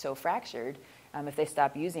was so fractured. If they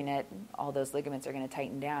stop using it, all those ligaments are going to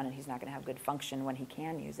tighten down, and he's not going to have good function when he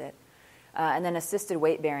can use it. And then assisted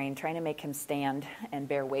weight bearing, trying to make him stand and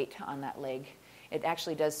bear weight on that leg. It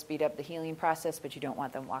actually does speed up the healing process, but you don't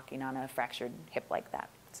want them walking on a fractured hip like that.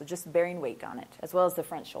 So just bearing weight on it, as well as the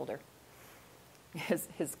front shoulder, his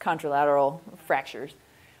contralateral fractures.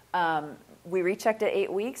 We rechecked at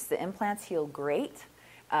 8 weeks. The implants healed great.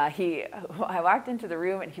 I walked into the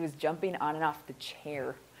room, and he was jumping on and off the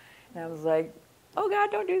chair. And I was like, oh,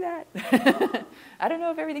 God, don't do that. I don't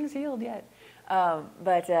know if everything's healed yet.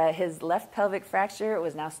 But his left pelvic fracture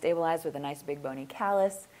was now stabilized with a nice big bony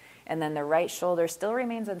callus. And then the right shoulder still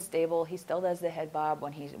remains unstable. He still does the head bob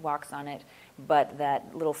when he walks on it. But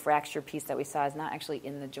that little fracture piece that we saw is not actually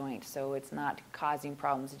in the joint. So it's not causing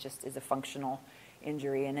problems. It just is a functional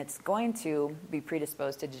injury. And it's going to be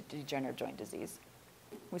predisposed to degenerative joint disease.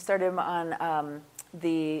 We started him on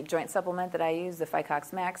the joint supplement that I use, the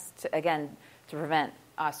Ficox Max, to prevent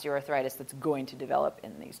osteoarthritis that's going to develop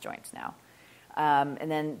in these joints now. And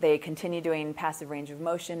then they continue doing passive range of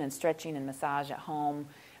motion and stretching and massage at home.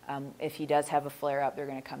 If he does have a flare-up, they're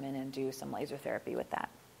going to come in and do some laser therapy with that.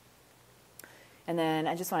 And then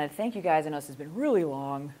I just wanted to thank you guys. I know this has been really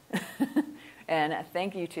long. And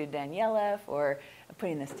thank you to Daniela for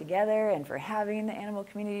putting this together and for having the animal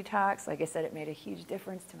community talks. Like I said, it made a huge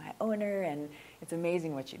difference to my owner, and it's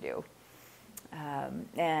amazing what you do.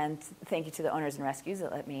 And thank you to the owners and rescues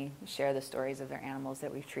that let me share the stories of their animals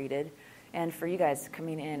that we've treated. And for you guys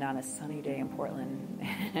coming in on a sunny day in Portland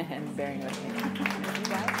and bearing with me. You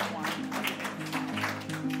guys want